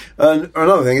serious, and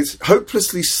another thing, it's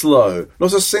hopelessly slow,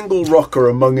 not a single rocker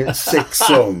among its 6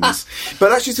 songs,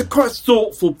 but actually it's a quite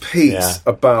thoughtful piece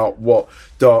about what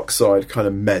Dark Side kind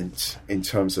of meant in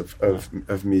terms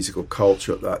of musical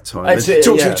culture at that time.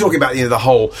 Talking about the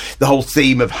whole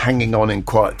theme of hanging on in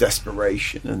quiet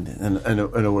desperation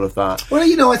and all of that.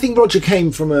 Well, I think Roger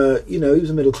came from he was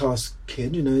a middle class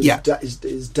kid.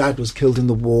 His dad was killed in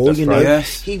the war. That's right.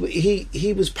 Yes.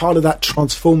 He was part of that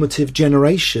transformative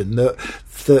generation that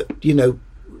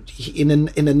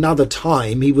in another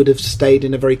time he would have stayed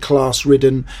in a very class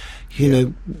ridden. He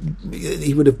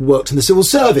would have worked in the civil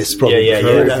service, probably.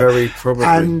 Very probably.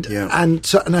 And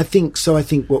I think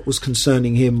what was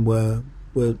concerning him were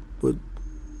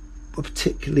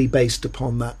particularly based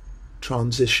upon that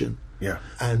transition. Yeah.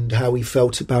 And how he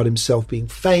felt about himself being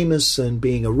famous and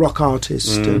being a rock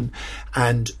artist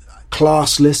and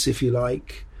classless, if you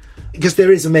like. Because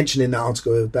there is a mention in that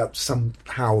article about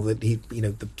somehow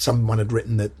that someone had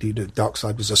written that Dark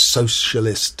Side was a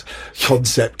socialist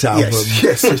concept album.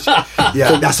 Yes.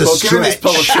 Yeah. That's a stretch. Given his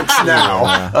politics now,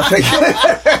 I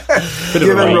think.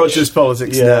 Given Roger's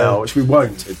politics now, which we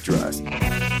won't address.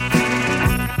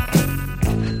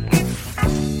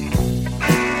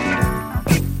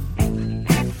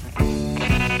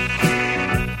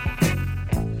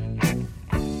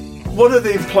 What are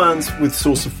the plans with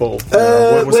Source of Fall?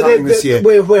 What's happening this year?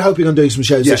 We're hoping on doing some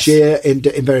shows this year in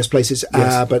various places,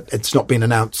 Yes. but it's not been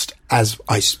announced as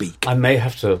I speak. I may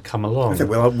have to come along. I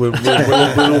think we'll all be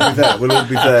there. We'll all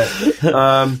be there.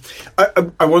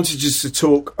 I wanted just to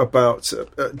talk about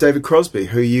David Crosby,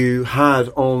 who you had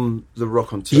on the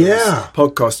Rock on Tours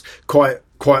podcast quite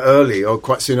quite early or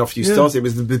quite soon after you started. It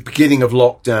was the beginning of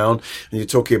lockdown, and you're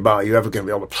talking about are you ever going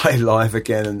to be able to play live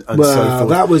again and so forth.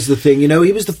 That was the thing. It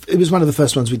was one of the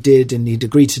first ones we did, and he'd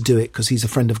agreed to do it because he's a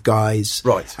friend of Guy's.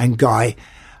 Right. And Guy,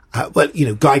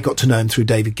 Guy got to know him through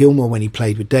David Gilmour when he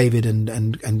played with David,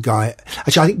 and Guy.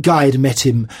 Actually, I think Guy had met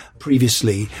him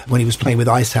previously when he was playing with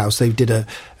Icehouse. They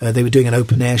were doing an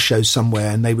open air show somewhere,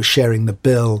 and they were sharing the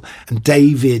bill. And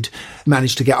David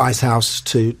managed to get Icehouse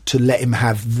to let him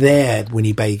have their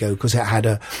Winnebago because it had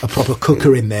a proper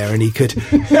cooker in there, and he could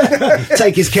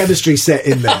take his chemistry set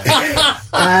in there.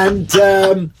 And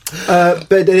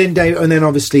but then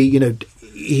obviously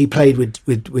he played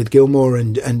with Gilmour,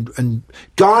 and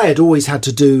Guy had always had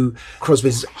to do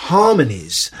Crosby's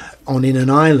harmonies on In an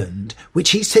Island,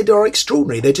 which he said are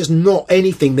extraordinary. They're just not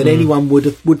anything that anyone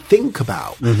would think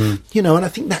about. And I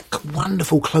think that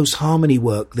wonderful close harmony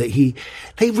work that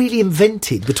they really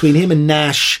invented between him and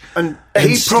Nash. And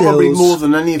he probably more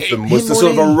than any of them was the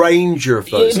sort of arranger of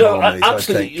those harmonies.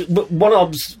 Absolutely. I think. But one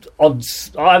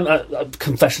odds. I'm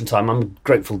confession time. I'm a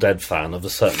Grateful Dead fan of a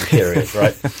certain period,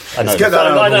 right? I know. Let's get that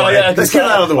out of the way. Let's get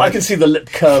that out of the way. I can see the lip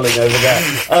curling over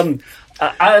there.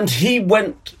 And he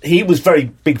was very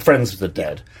big friends with the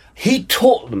Dead. He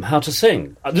taught them how to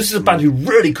sing. This is a band who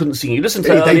really couldn't sing. You listen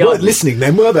to they weren't listening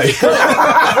then, were they? you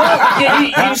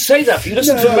say that. You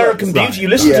listen to American Beauty. You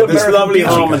listen to American lovely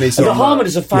Beauty. harmonies And the on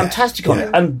harmonies are fantastic on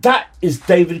it. And that is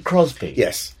David Crosby.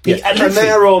 Yes. And And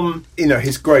they're on,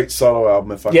 his great solo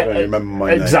album, if I can only remember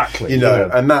my name. Exactly.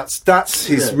 And that's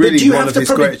his really one of his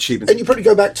great achievements. And you probably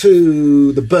go back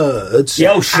to the Byrds.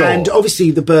 Yeah, sure. And obviously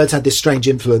the Byrds had this strange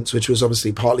influence, which was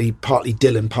obviously partly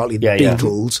Dylan, partly the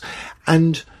Beatles.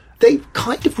 And they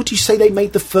kind of, would you say they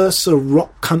made the first sort of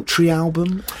rock country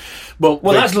album? Well,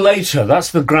 that's later.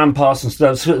 That's the Graham Parsons.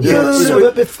 Do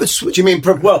you mean?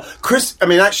 Well, Chris. I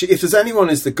mean, actually, if there's anyone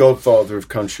who's the godfather of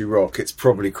country rock, it's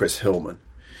probably Chris Hillman.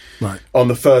 Right. On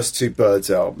the first two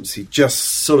Byrds albums, he just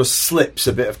sort of slips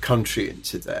a bit of country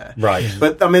into there. Right.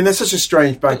 But I mean, they're such a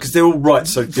strange band because they all write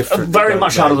so different. Very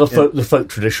much out of the folk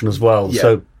tradition as well. Yeah.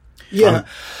 So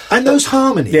and those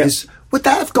harmonies, would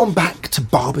that have gone back to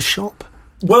Barbershop?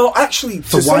 Well, actually,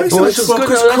 For White Boys?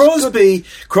 because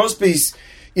Crosby's,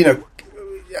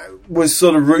 was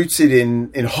sort of rooted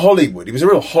in Hollywood. He was a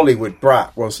real Hollywood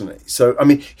brat, wasn't he? So, I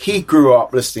mean, he grew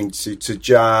up listening to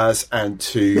jazz and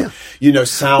to,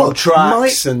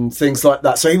 soundtracks and things like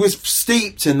that. So he was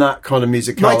steeped in that kind of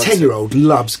musicality. My 10-year-old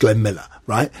loves Glenn Miller.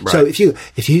 Right? So if you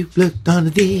looked under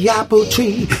the apple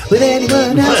tree with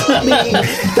anyone else but me,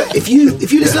 if you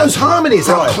listen to those harmonies,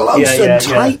 how close and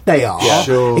tight they are,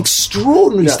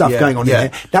 extraordinary stuff going on in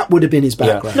there. That would have been his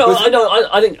background. No, I know.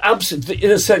 I think absolutely.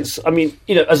 In a sense, I mean,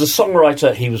 as a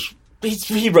songwriter, he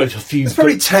wrote a few. It's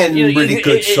probably 10 really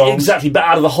good songs. Exactly, but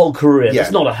out of the whole career,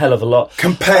 it's not a hell of a lot.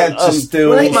 Compared to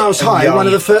still... 8 Miles High, one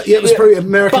of the first... it was probably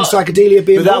American Psychedelia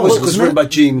being... But that was written by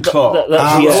Gene Clark.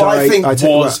 I think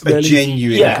was a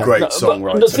genuine great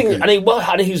songwriter. The thing, and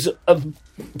he was a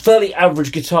fairly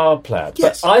average guitar player.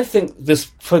 Yes. But I think this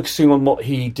focusing on what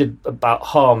he did about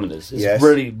harmonies is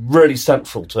really, really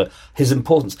central to his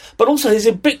importance. But also his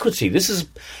ubiquity.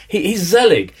 He's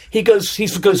Zelig. He goes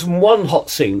from one hot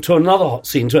scene to another hot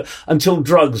scene until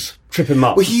drugs trip him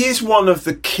up. Well, he is one of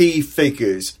the key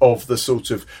figures of the sort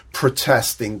of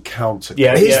protesting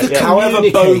counterculture. He's the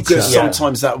however bogus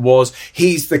sometimes that was,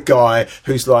 he's the guy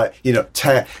who's like,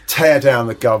 tear down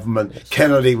the government.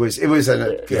 Kennedy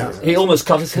he almost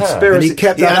cut his hair. And he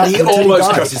kept that up he until almost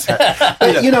died. cut his hair.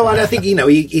 And I think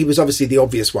he was obviously the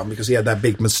obvious one because he had that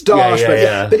big moustache. But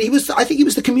I think he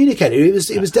was the communicator.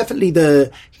 It was definitely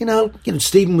the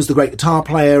Stephen was the great guitar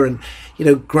player, and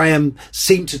Graham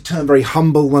seemed to turn very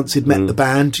humble once he'd met the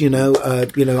band.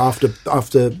 After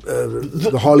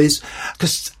the Hollies,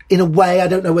 because in a way I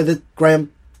don't know whether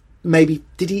Graham. Maybe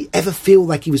did he ever feel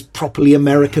like he was properly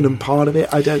American and part of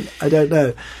it? I don't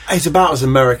know. It's about as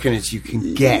American as you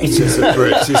can get as a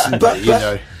Brit, isn't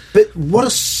it? But what a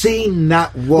scene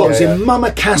that was in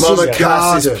Mama Cass's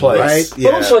garden, place, right?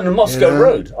 But also in the Moscow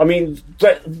Road. I mean,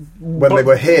 when they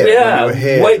were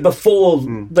here, way before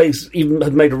they even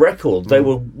had made a record, they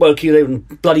were working in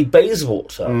bloody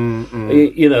Bayswater. I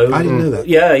didn't know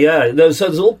that. So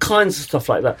there's all kinds of stuff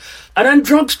like that. And then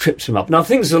drugs tripped him up. Now,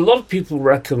 a lot of people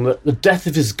reckon that the death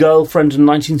of his girlfriend in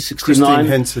 1969, Christine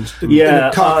Hinton, in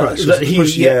a car crash, that he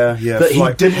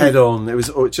did head on. It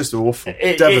was just awful,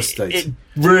 devastating.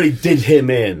 really did him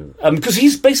in. Because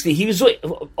he was,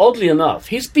 oddly enough,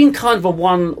 he's been kind of a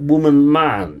one-woman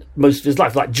man most of his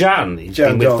life, like Jan.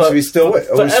 Jan Dance, who he's still with.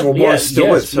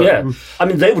 Yeah. I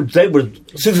mean, they were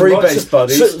Freebase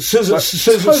buddies.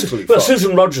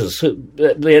 Susan Rogers,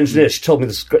 the engineer, she told me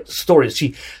this great story.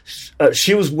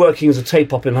 She was working as a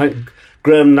tape op in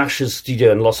Graham Nash's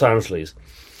studio in Los Angeles.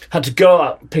 Had to go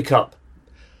out and pick up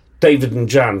David and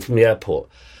Jan from the airport.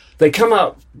 They come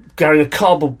out carrying a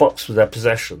cardboard box with their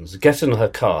possessions, get in her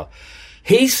car.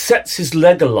 He sets his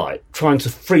leg alight trying to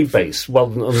freebase while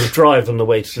on the drive on the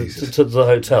way to the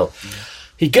hotel.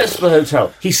 He gets to the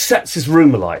hotel. He sets his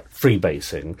room alight,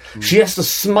 freebasing. She has to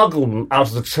smuggle them out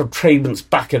of the tradesman's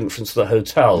back entrance to the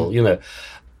hotel, you know.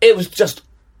 It was just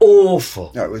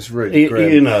awful. No, it was really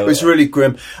grim. You know, it was really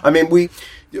grim. I mean,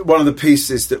 one of the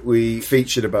pieces that we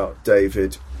featured about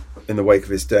David in the wake of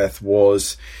his death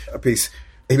was a piece.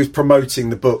 He was promoting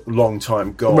the book Long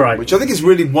Time Gone, which I think is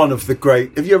really one of the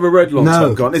great... Have you ever read Long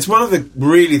Time Gone? It's one of the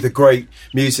great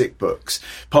music books,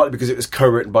 partly because it was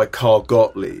co-written by Carl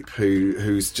Gottlieb,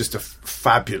 who's just a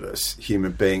fabulous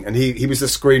human being. And he was the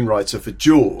screenwriter for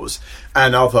Jaws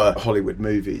and other Hollywood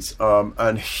movies.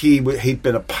 And he'd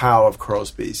been a pal of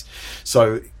Crosby's.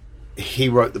 So he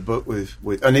wrote the book with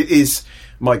and it is...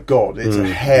 My God, it's a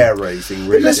hair-raising.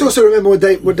 Really. But let's also remember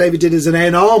what David did as an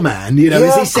A&R man. You know,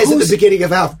 as he says at the beginning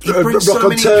of our Rock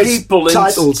on Tours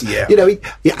titles. Yeah. You know,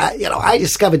 I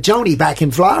discovered Joni back in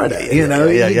Florida. He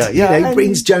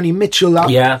brings Joni Mitchell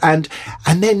up, and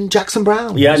then Jackson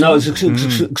Browne. Yeah, no, it's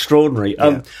extraordinary.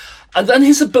 And then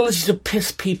his ability to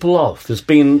piss people off has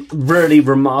been really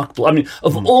remarkable. I mean,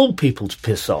 of all people to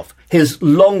piss off, his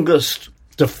longest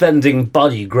defending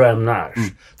buddy, Graham Nash,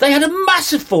 they had a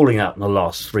massive falling out in the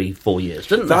last 3-4 years,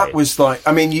 didn't they? That was like,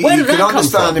 I mean, you can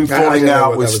understand him falling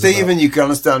out with Stephen, you can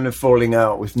understand him falling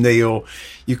out with Neil.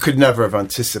 You could never have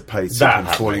anticipated him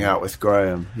falling out with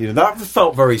Graham. You know, that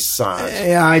felt very sad.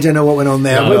 Yeah, I don't know what went on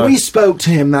there. When we spoke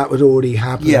to him, that had already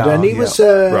happened. And he was...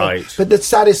 right. But the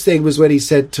saddest thing was when he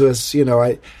said to us, you know,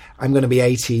 I'm going to be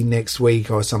 80 next week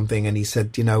or something, and he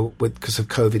said, you know, because of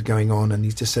COVID going on, and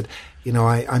he just said, you know,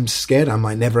 I'm scared I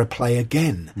might never play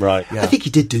again. Right. Yeah. I think he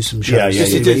did do some shows.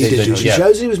 He did do some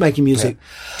shows. He was making music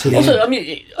to the also, end. I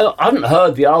mean, I haven't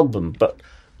heard the album, but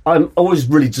I'm always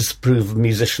really disapprove of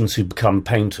musicians who become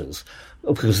painters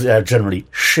because they're generally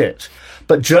shit.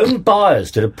 But Joan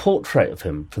Baez did a portrait of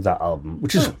him for that album,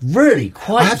 which is really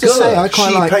quite good. I have to say, I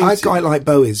quite like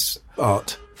Bowie's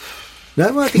art.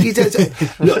 No, I think he did.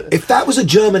 Look, if that was a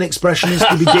German expressionist,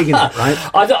 you'd be digging it, right?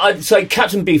 I'd say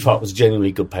Captain Beefheart was a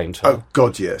genuinely good painter. Oh,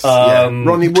 God, yes.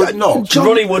 Ronnie Wood, not.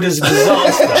 Ronnie Wood is a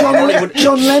disaster.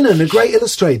 John Lennon, a great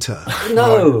illustrator.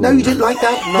 No, you didn't like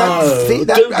that.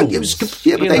 It was, but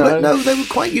they were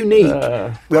quite unique.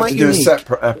 We have to do a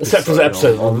separate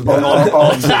episode. But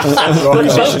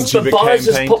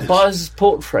Baez's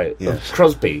portrait of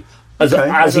Crosby.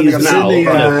 As he is now.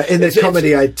 In the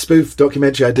comedy spoof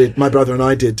documentary I did, my brother and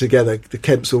I did together, The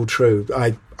Kemp's All True,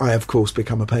 I of course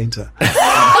become a painter.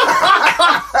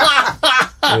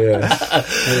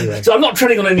 Anyway. So I'm not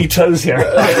treading on any toes here.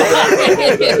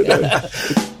 No.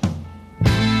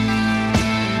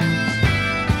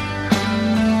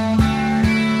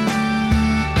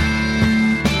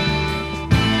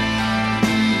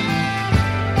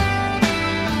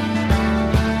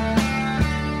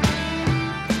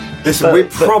 Listen, we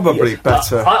probably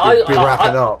better be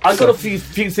wrapping up. I've got a few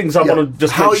things I want to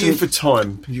just How mention. are you for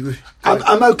time?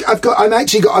 I've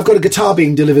got a guitar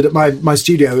being delivered at my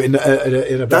studio in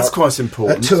about. That's quite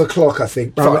important. At 2:00, I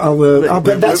think.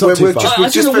 But that's not too far. We'll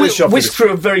just finish off. Whisk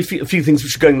through a few things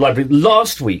which are going in the library.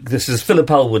 Last week, this is Philip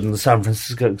Elwood in the San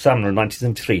Francisco Examiner in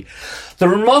 1973. The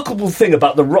remarkable thing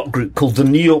about the rock group called the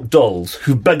New York Dolls,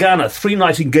 who began a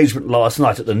 3-night engagement last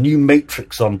night at the New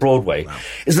Matrix on Broadway,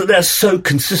 is that they're so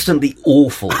consistently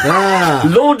awful.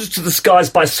 Lauded to the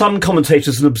skies by some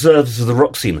commentators and observers of the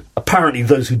rock scene, apparently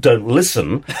those who don't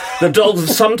listen, the Dolls have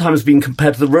sometimes been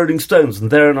compared to the Rolling Stones, and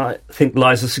therein I think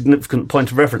lies a significant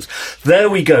point of reference.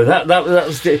 There we go. That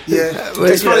was the... Yeah.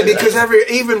 It's funny because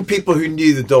even people who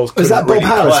knew the Dolls couldn't Was that Bob really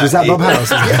Harris? play. Was that Bob Harris?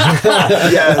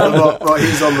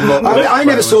 He was on the lot. I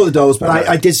never saw the Dolls, but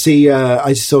I did see.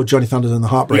 I saw Johnny Thunder and the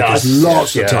Heartbreakers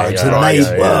lots of times, and they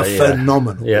were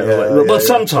phenomenal. Well,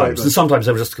 sometimes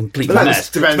they were just a complete mess.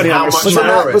 Depends how much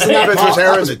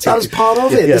That was part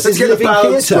of it. This is living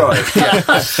theatre.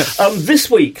 This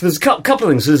week, there's a couple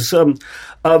of things. There's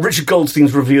Richard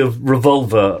Goldstein's review of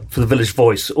Revolver for the Village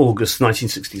Voice, August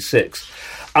 1966.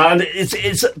 And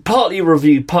it's partly a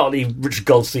review, partly Richard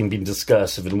Goldstein being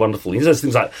discursive and wonderful. He says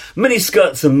things like, many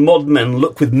skirts and mod men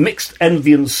look with mixed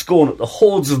envy and scorn at the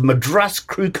hordes of Madras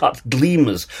crew-cut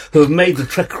gleamers who have made the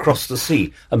trek across the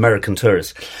sea, American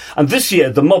tourists. And this year,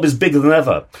 the mob is bigger than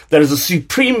ever. There is a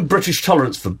supreme British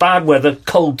tolerance for bad weather,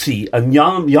 cold tea, and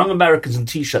young Americans in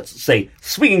T-shirts that say,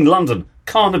 swinging London,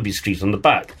 Carnaby Street on the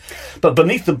back. But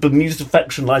beneath the bemused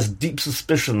affection lies deep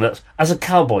suspicion that, as a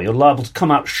cowboy, you're liable to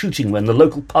come out shooting when the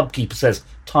local pub keeper says,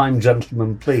 time,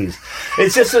 gentlemen, please.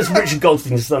 It's just as Richard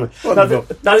Goldstein's done. Now,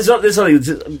 there's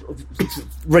something,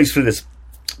 race through this.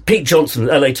 Pete Johnson,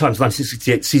 LA Times,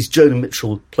 1968, sees Joni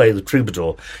Mitchell play the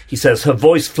Troubadour. He says her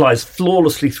voice flies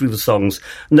flawlessly through the songs,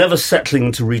 never settling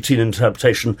into routine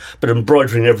interpretation, but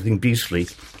embroidering everything beautifully,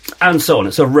 and so on.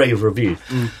 It's a rave review.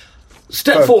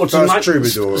 Step forward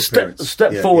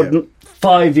forward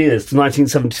 5 years to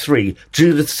 1973,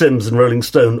 Judith Sims and Rolling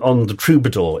Stone on the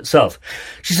Troubadour itself.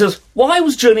 She says, why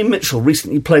was Joni Mitchell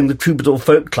recently playing the Troubadour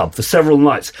Folk Club for several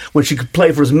nights when she could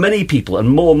play for as many people and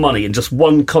more money in just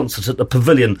one concert at the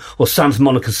Pavilion or Santa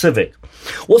Monica Civic?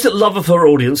 Was it love of her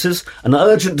audiences, an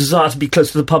urgent desire to be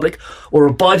close to the public, or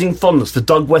abiding fondness for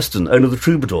Doug Weston, owner of the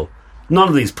Troubadour? None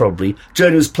of these, probably.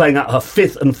 Joni was playing out her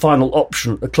fifth and final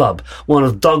option at the club, one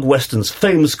of Doug Weston's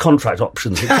famous contract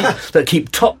options that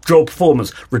keep top-draw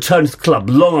performers return to the club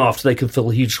long after they can fill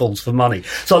huge halls for money.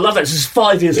 So I love that. This is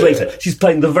 5 years later. She's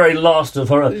playing the very last of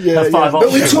her five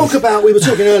options. But we were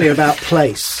talking earlier about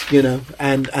place,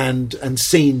 and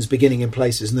scenes beginning in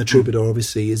places, and the Troubadour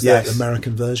obviously is that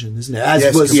American version, isn't it?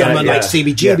 As was someone like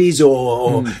CBGB's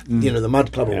or the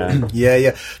Mud Club.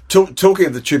 Yeah. Talking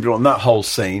of the Troubadour and that whole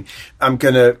scene, I'm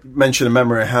going to mention a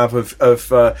memory I have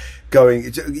of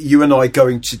you and I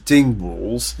going to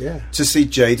Dingwalls to see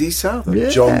J.D. Souther,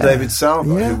 John David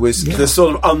Souther, who was the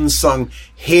sort of unsung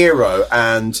hero.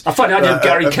 And I find the idea of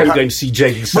Gary Kemp going to see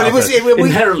J.D. Souther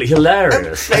inherently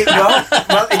hilarious.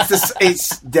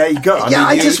 It's there you go.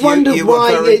 I just wondered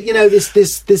why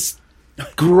this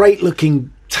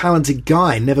great-looking, talented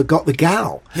guy never got the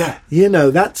gal. He got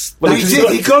all the girls.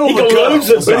 He got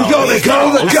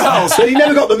all the girls. But he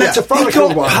never got the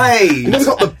metaphorical one. He never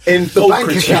got the bank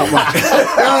account one.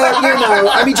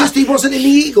 He wasn't in the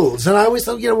Eagles, and I always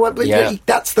thought,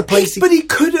 that's the place. But he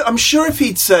could. I'm sure if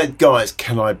he'd said, "Guys,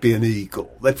 can I be an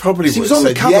Eagle?" They probably would have said yes. He was on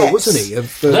the cover, wasn't he?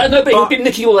 But he'd been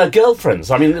nicking all their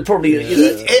girlfriends. I mean, probably.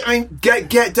 David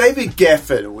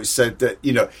Geffen always said that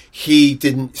he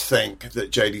didn't think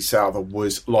that J.D. Souther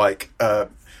was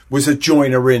was a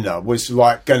joiner-inner, was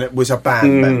a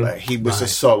band member. He was a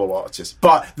solo artist.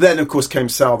 But then, of course, came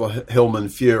Souther Hillman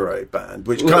Fury band,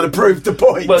 which kind of proved the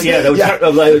point. Well, they were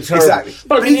terrible. Exactly.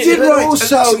 But he did write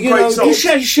also,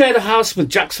 he shared a house with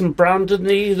Jackson Brown, didn't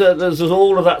he? There's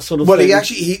all of that sort of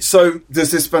thing. So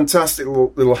there's this fantastic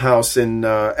little house in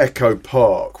Echo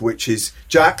Park, which is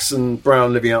Jackson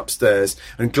Brown living upstairs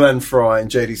and Glenn Fry and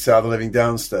J.D. Souther living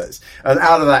downstairs. And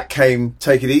out of that came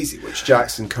Take It Easy, which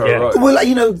Jackson co-wrote. Well,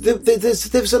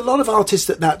 there was a lot of artists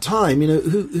at that time,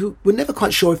 who were never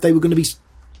quite sure if they were going to be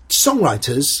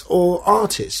songwriters or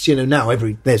artists. Now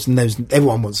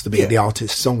everyone wants to be the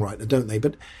artist songwriter, don't they?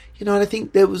 But and I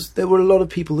think there were a lot of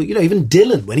people who, even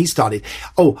Dylan when he started.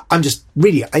 Oh, I'm just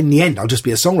really in the end I'll just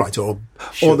be a songwriter,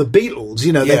 or the Beatles.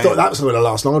 They thought that was going to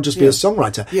last long. I'll just be a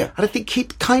songwriter. Yeah, and I think he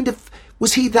kind of.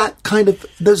 Was he that kind of...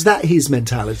 Was that his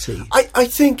mentality? I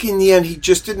think in the end he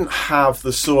just didn't have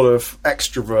the sort of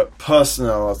extrovert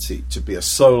personality to be a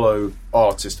solo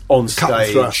artist on stage. Cut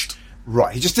and thrust.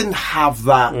 Right. He just didn't have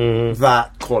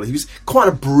that quality. He was quite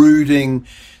a brooding,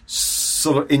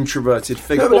 sort of introverted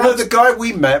figure. Although the guy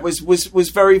we met was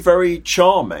very, very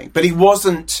charming. But he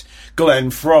wasn't Glenn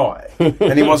Fry.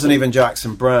 And he wasn't even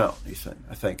Jackson Brown,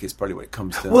 I think is probably what it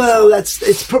comes down to. Well,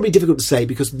 it's probably difficult to say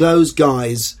because those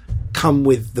guys come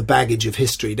with the baggage of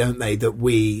history, don't they? That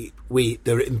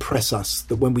that impress us.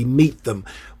 That when we meet them,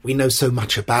 we know so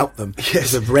much about them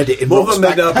because we've read it in more than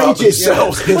they know about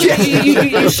themselves. You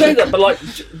say that, but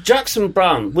Jackson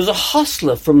Brown was a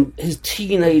hustler from his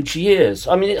teenage years.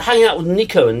 I mean, hanging out with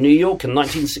Nico in New York in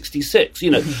 1966.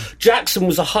 Jackson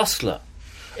was a hustler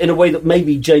in a way that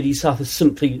maybe J.D. Souther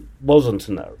simply wasn't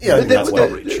in that. Yeah, that's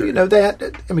probably true. They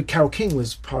had. Carole King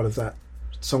was part of that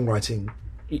songwriting.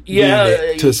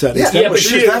 Yeah, to a certain extent. But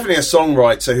she was definitely a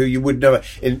songwriter who you would never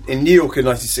in New York in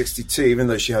 1962. Even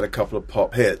though she had a couple of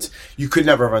pop hits, you could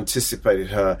never have anticipated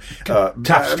her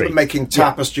making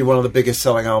Tapestry one of the biggest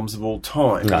selling albums of all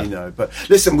time. No. But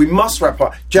listen, we must wrap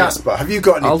up. Jasper, have you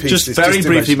got any I'll pieces? just very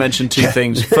briefly mention two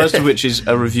things. First of which is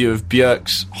a review of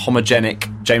Björk's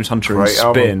Homogenic, James Hunter and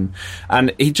Spin,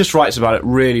 and he just writes about it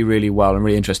really, really well and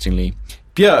really interestingly.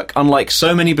 Björk, unlike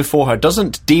so many before her,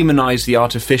 doesn't demonise the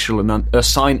artificial and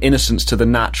assign innocence to the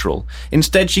natural.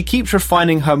 Instead, she keeps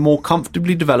refining her more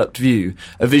comfortably developed view,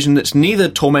 a vision that's neither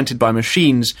tormented by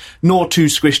machines nor too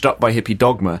squished up by hippie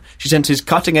dogma. She senses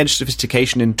cutting-edge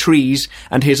sophistication in trees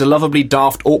and hears a lovably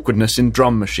daft awkwardness in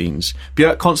drum machines.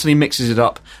 Björk constantly mixes it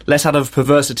up, less out of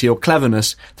perversity or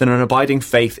cleverness than an abiding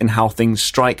faith in how things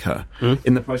strike her.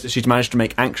 In the process, she's managed to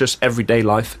make anxious everyday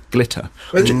life glitter.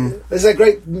 There's that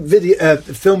great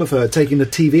film of her taking the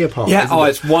TV apart. Yeah, isn't it?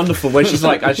 it's wonderful. When she's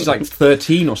like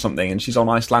 13 or something, and she's on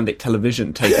Icelandic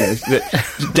television taking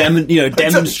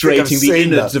demonstrating the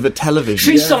innards of a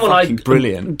television. She's someone I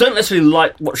brilliant. don't necessarily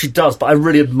like what she does, but I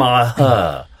really admire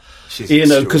her.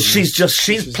 Because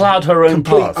she's ploughed her own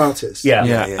Complete path. artist. Yeah,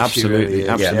 she really absolutely. is.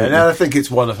 Absolutely. And I think it's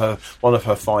one of her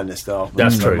finest albums.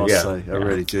 That's true, I must yeah. say. I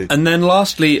really do. And then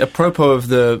lastly, apropos of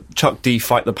the Chuck D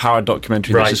Fight the Power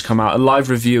documentary that's just come out, a live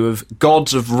review of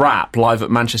Gods of Rap live at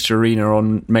Manchester Arena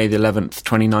on May the 11th,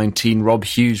 2019. Rob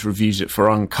Hughes reviews it for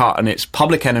Uncut, and it's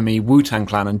Public Enemy, Wu-Tang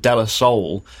Clan and De La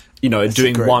Soul,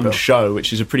 doing one bill. show,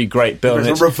 which is a pretty great bill.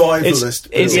 It's a revivalist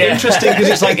It's bill. interesting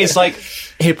because it's like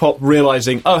hip hop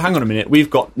realizing, oh, hang on a minute,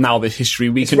 we've got now this history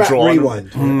we can rap draw on,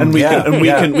 rewind. and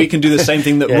we can do the same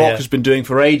thing that rock has been doing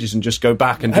for ages and just go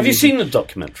back and. Have you seen the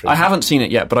documentary? I haven't seen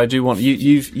it yet, but I do want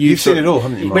you've seen it all,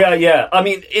 haven't you, Mark? Yeah. I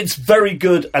mean, it's very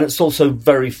good, and it's also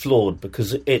very flawed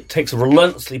because it takes a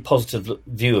relentlessly positive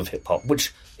view of hip hop,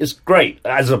 which is great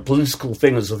as a political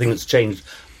thing, as a thing that's changed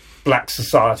black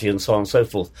society and so on and so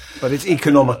forth. But it's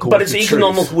economical. But it's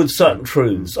economical with certain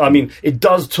truths. I mean, it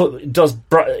brushes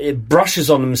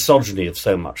on the misogyny of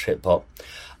so much hip hop,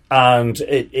 and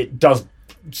it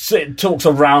talks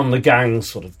around the gang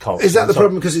sort of culture. Is that the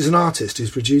problem because it's an artist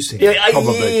who's producing it?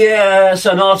 Probably. Yes,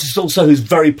 an artist also who's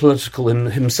very political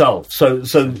in himself. So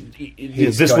this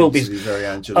will be very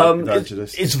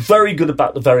evangelist. It's very good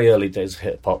about the very early days of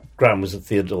hip hop. Grand Wizard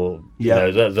Theodore,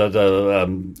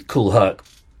 the Cool Herc.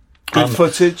 Good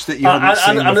footage that you haven't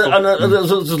seen before.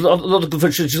 There's a lot of good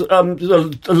footage. A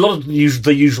lot of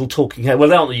the usual talking heads. Well,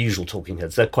 they aren't the usual talking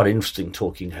heads. They're quite interesting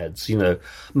talking heads.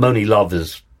 Moni Love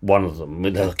is one of them,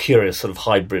 with a curious sort of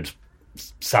hybrid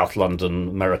South London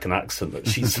American accent that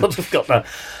she's sort of got now.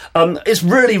 It's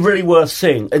really, really worth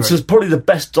seeing. It's probably the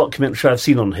best documentary I've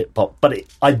seen on hip hop, but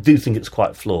I do think it's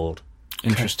quite flawed.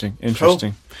 Interesting. But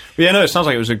it sounds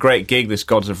like it was a great gig, this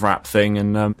Gods of Rap thing,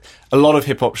 and a lot of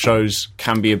hip-hop shows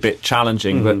can be a bit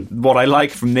challenging, but what I like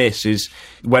from this is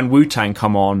when Wu-Tang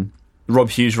come on, Rob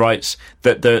Hughes writes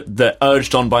that they're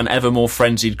urged on by an ever more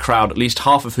frenzied crowd, at least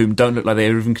half of whom don't look like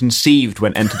they were even conceived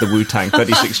when Enter the Wu-Tang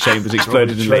 36 Chambers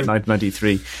exploded in late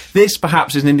 1993. This,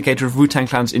 perhaps, is an indicator of Wu-Tang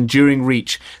Clan's enduring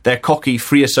reach, their cocky,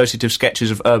 free associative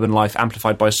sketches of urban life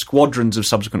amplified by squadrons of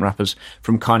subsequent rappers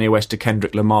from Kanye West to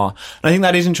Kendrick Lamar. And I think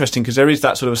that is interesting because there is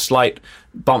that sort of a slight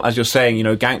bump, as you're saying,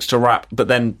 gangster rap, but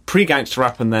then pre-gangster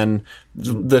rap and then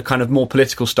the kind of more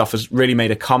political stuff has really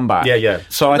made a comeback. Yeah.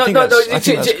 So I think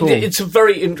that's cool. It's a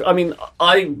very... I mean,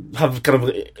 I have kind of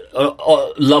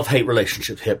a love-hate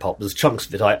relationship with hip-hop. There's chunks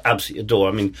of it I absolutely adore.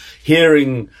 I mean,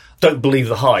 hearing Don't Believe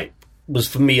the Hype was,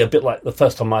 for me, a bit like the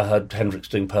first time I heard Hendrix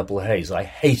doing Purple Haze. I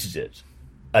hated it.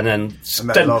 And then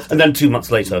 2 months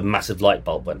later, a massive light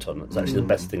bulb went on. It's actually the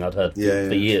best thing I'd heard for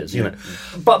years.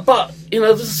 But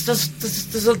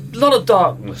there's a lot of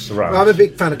darkness around. I'm a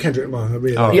big fan of Kendrick Lamar. I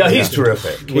really he's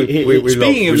terrific.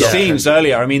 Speaking of scenes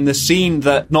earlier, I mean the scene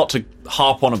that, not to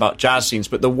harp on about jazz scenes,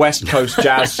 but the West Coast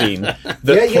jazz scene that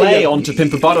play onto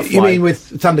Pimp a Butterfly. You mean with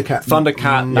Thundercat? And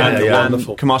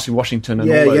Kamasi Washington and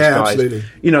all those guys. Absolutely.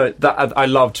 That I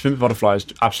loved. Pimp a Butterfly is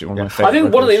absolutely one of my favourite. I think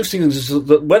records. one of the interesting things is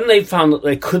that when they found that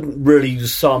they couldn't really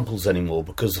use samples anymore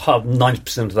because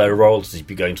 90% of their royalties would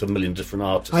be going to a million different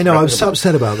artists. I know, I was so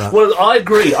upset about that. Well, I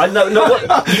agree. I know.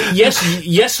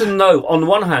 Yes and no. On the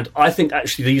one hand, I think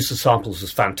actually the use of samples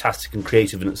is fantastic and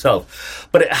creative in itself,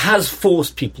 but it has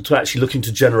forced people to actually look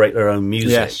into generate their own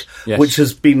music, Yes. which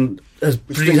has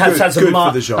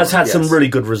had some really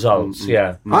good results.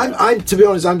 Yeah, I'm to be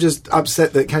honest, I'm just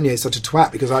upset that Kanye is such a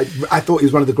twat because I thought he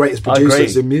was one of the greatest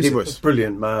producers in music. He was a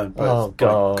brilliant man. But Oh,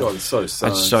 God. it's so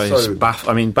sad. It's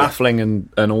baffling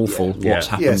and awful what's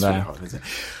happened there.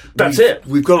 that's it.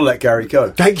 We've got to let Gary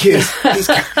go. Thank you.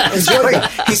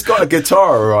 He's got a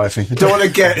guitar arriving. I don't want to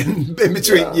get in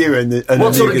between you and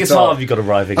What sort of guitar have you got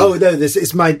arriving? Oh no,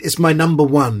 it's my number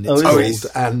one. It's Oh, called, is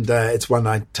it? and it's one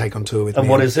I take on tour with me. And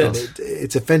what is it?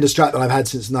 It's a Fender Strat that I've had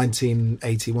since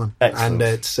 1981, Excellent. and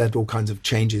it's had all kinds of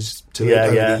changes to Yeah, it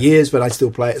over yeah. the years, but I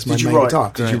still play it as my main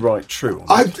guitar. Did you write True?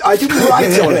 I didn't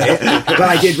write on it, but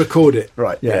I did record it.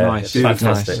 Right. Yeah, Nice. it's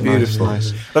fantastic. Beautiful.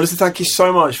 Nice. Well, listen, thank you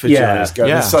so much for joining us, Gary.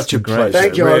 Yeah. It's such such a been great. pleasure.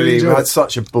 Thank you, I Really, really we enjoyed had it.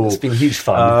 such a ball. It's been huge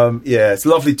fun. Yeah, it's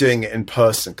lovely doing it in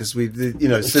person because we, since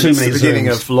Too many the beginning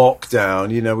Zooms. of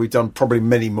lockdown, we've done probably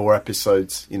many more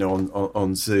episodes,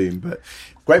 on Zoom. But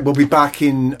great, we'll be back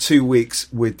in 2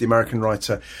 weeks with the American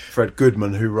writer Fred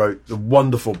Goodman, who wrote the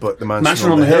wonderful book, The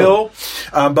Mansion on the Hill.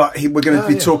 But we're going to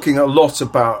be talking a lot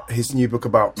about his new book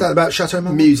about Is that about Chateau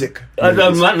Marmont? music.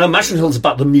 No, Mansion Hill's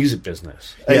about the music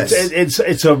business. Yes.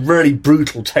 It's a really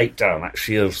brutal takedown,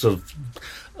 actually, of sort of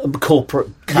corporate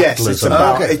capitalism.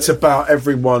 Yes, it's about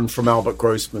everyone from Albert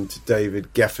Grossman to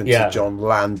David Geffen Yeah. to John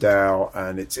Landau,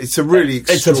 and it's a really It's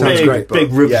a extraordinary book.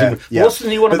 big riveting. What's the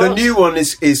new one but about? the new one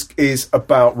is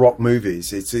about rock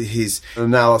movies. It's his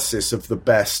analysis of the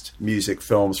best music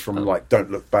films from like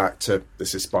Don't Look Back to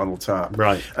This Is Spinal Tap.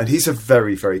 Right. And he's a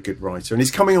very, very good writer, and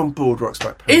he's coming on board Rock's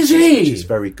Back Pages, Is he? Which is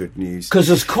very good news. Because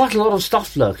there's quite a lot of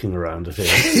stuff lurking around of him.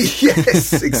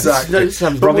 Yes, exactly. Let's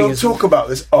have But rubbing we'll his- talk about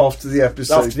this after the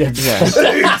episode. After the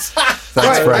episode. Thanks,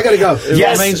 Right, Fred. I gotta go. It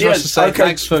Yes, remains for yes, us to say okay,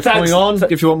 thanks for thanks. coming on.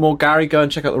 If you want more Gary, go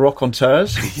and check out the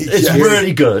Raconteurs. It's Yes.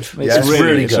 really good. Yes. It's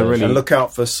really It's a good. really- And look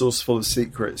out for Source Full of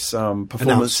Secrets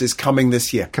performances coming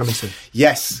this year. Coming soon.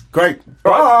 Yes, great.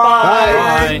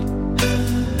 Bye.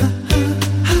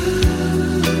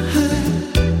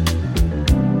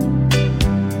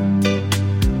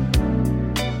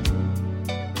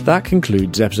 That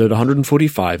concludes episode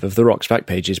 145 of the Rock's Back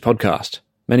Pages podcast.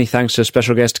 Many thanks to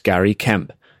special guest Gary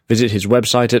Kemp. Visit his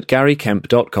website at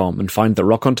garykemp.com and find the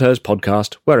Raconteurs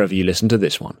podcast wherever you listen to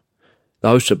this one. The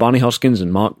hosts are Barney Hoskins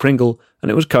and Mark Pringle, and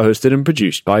it was co-hosted and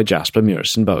produced by Jasper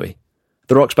Murison Bowie.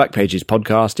 The Rock's Back Pages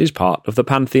podcast is part of the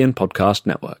Pantheon Podcast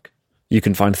Network. You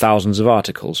can find thousands of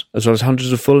articles, as well as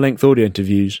hundreds of full-length audio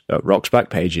interviews at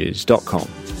rocksbackpages.com.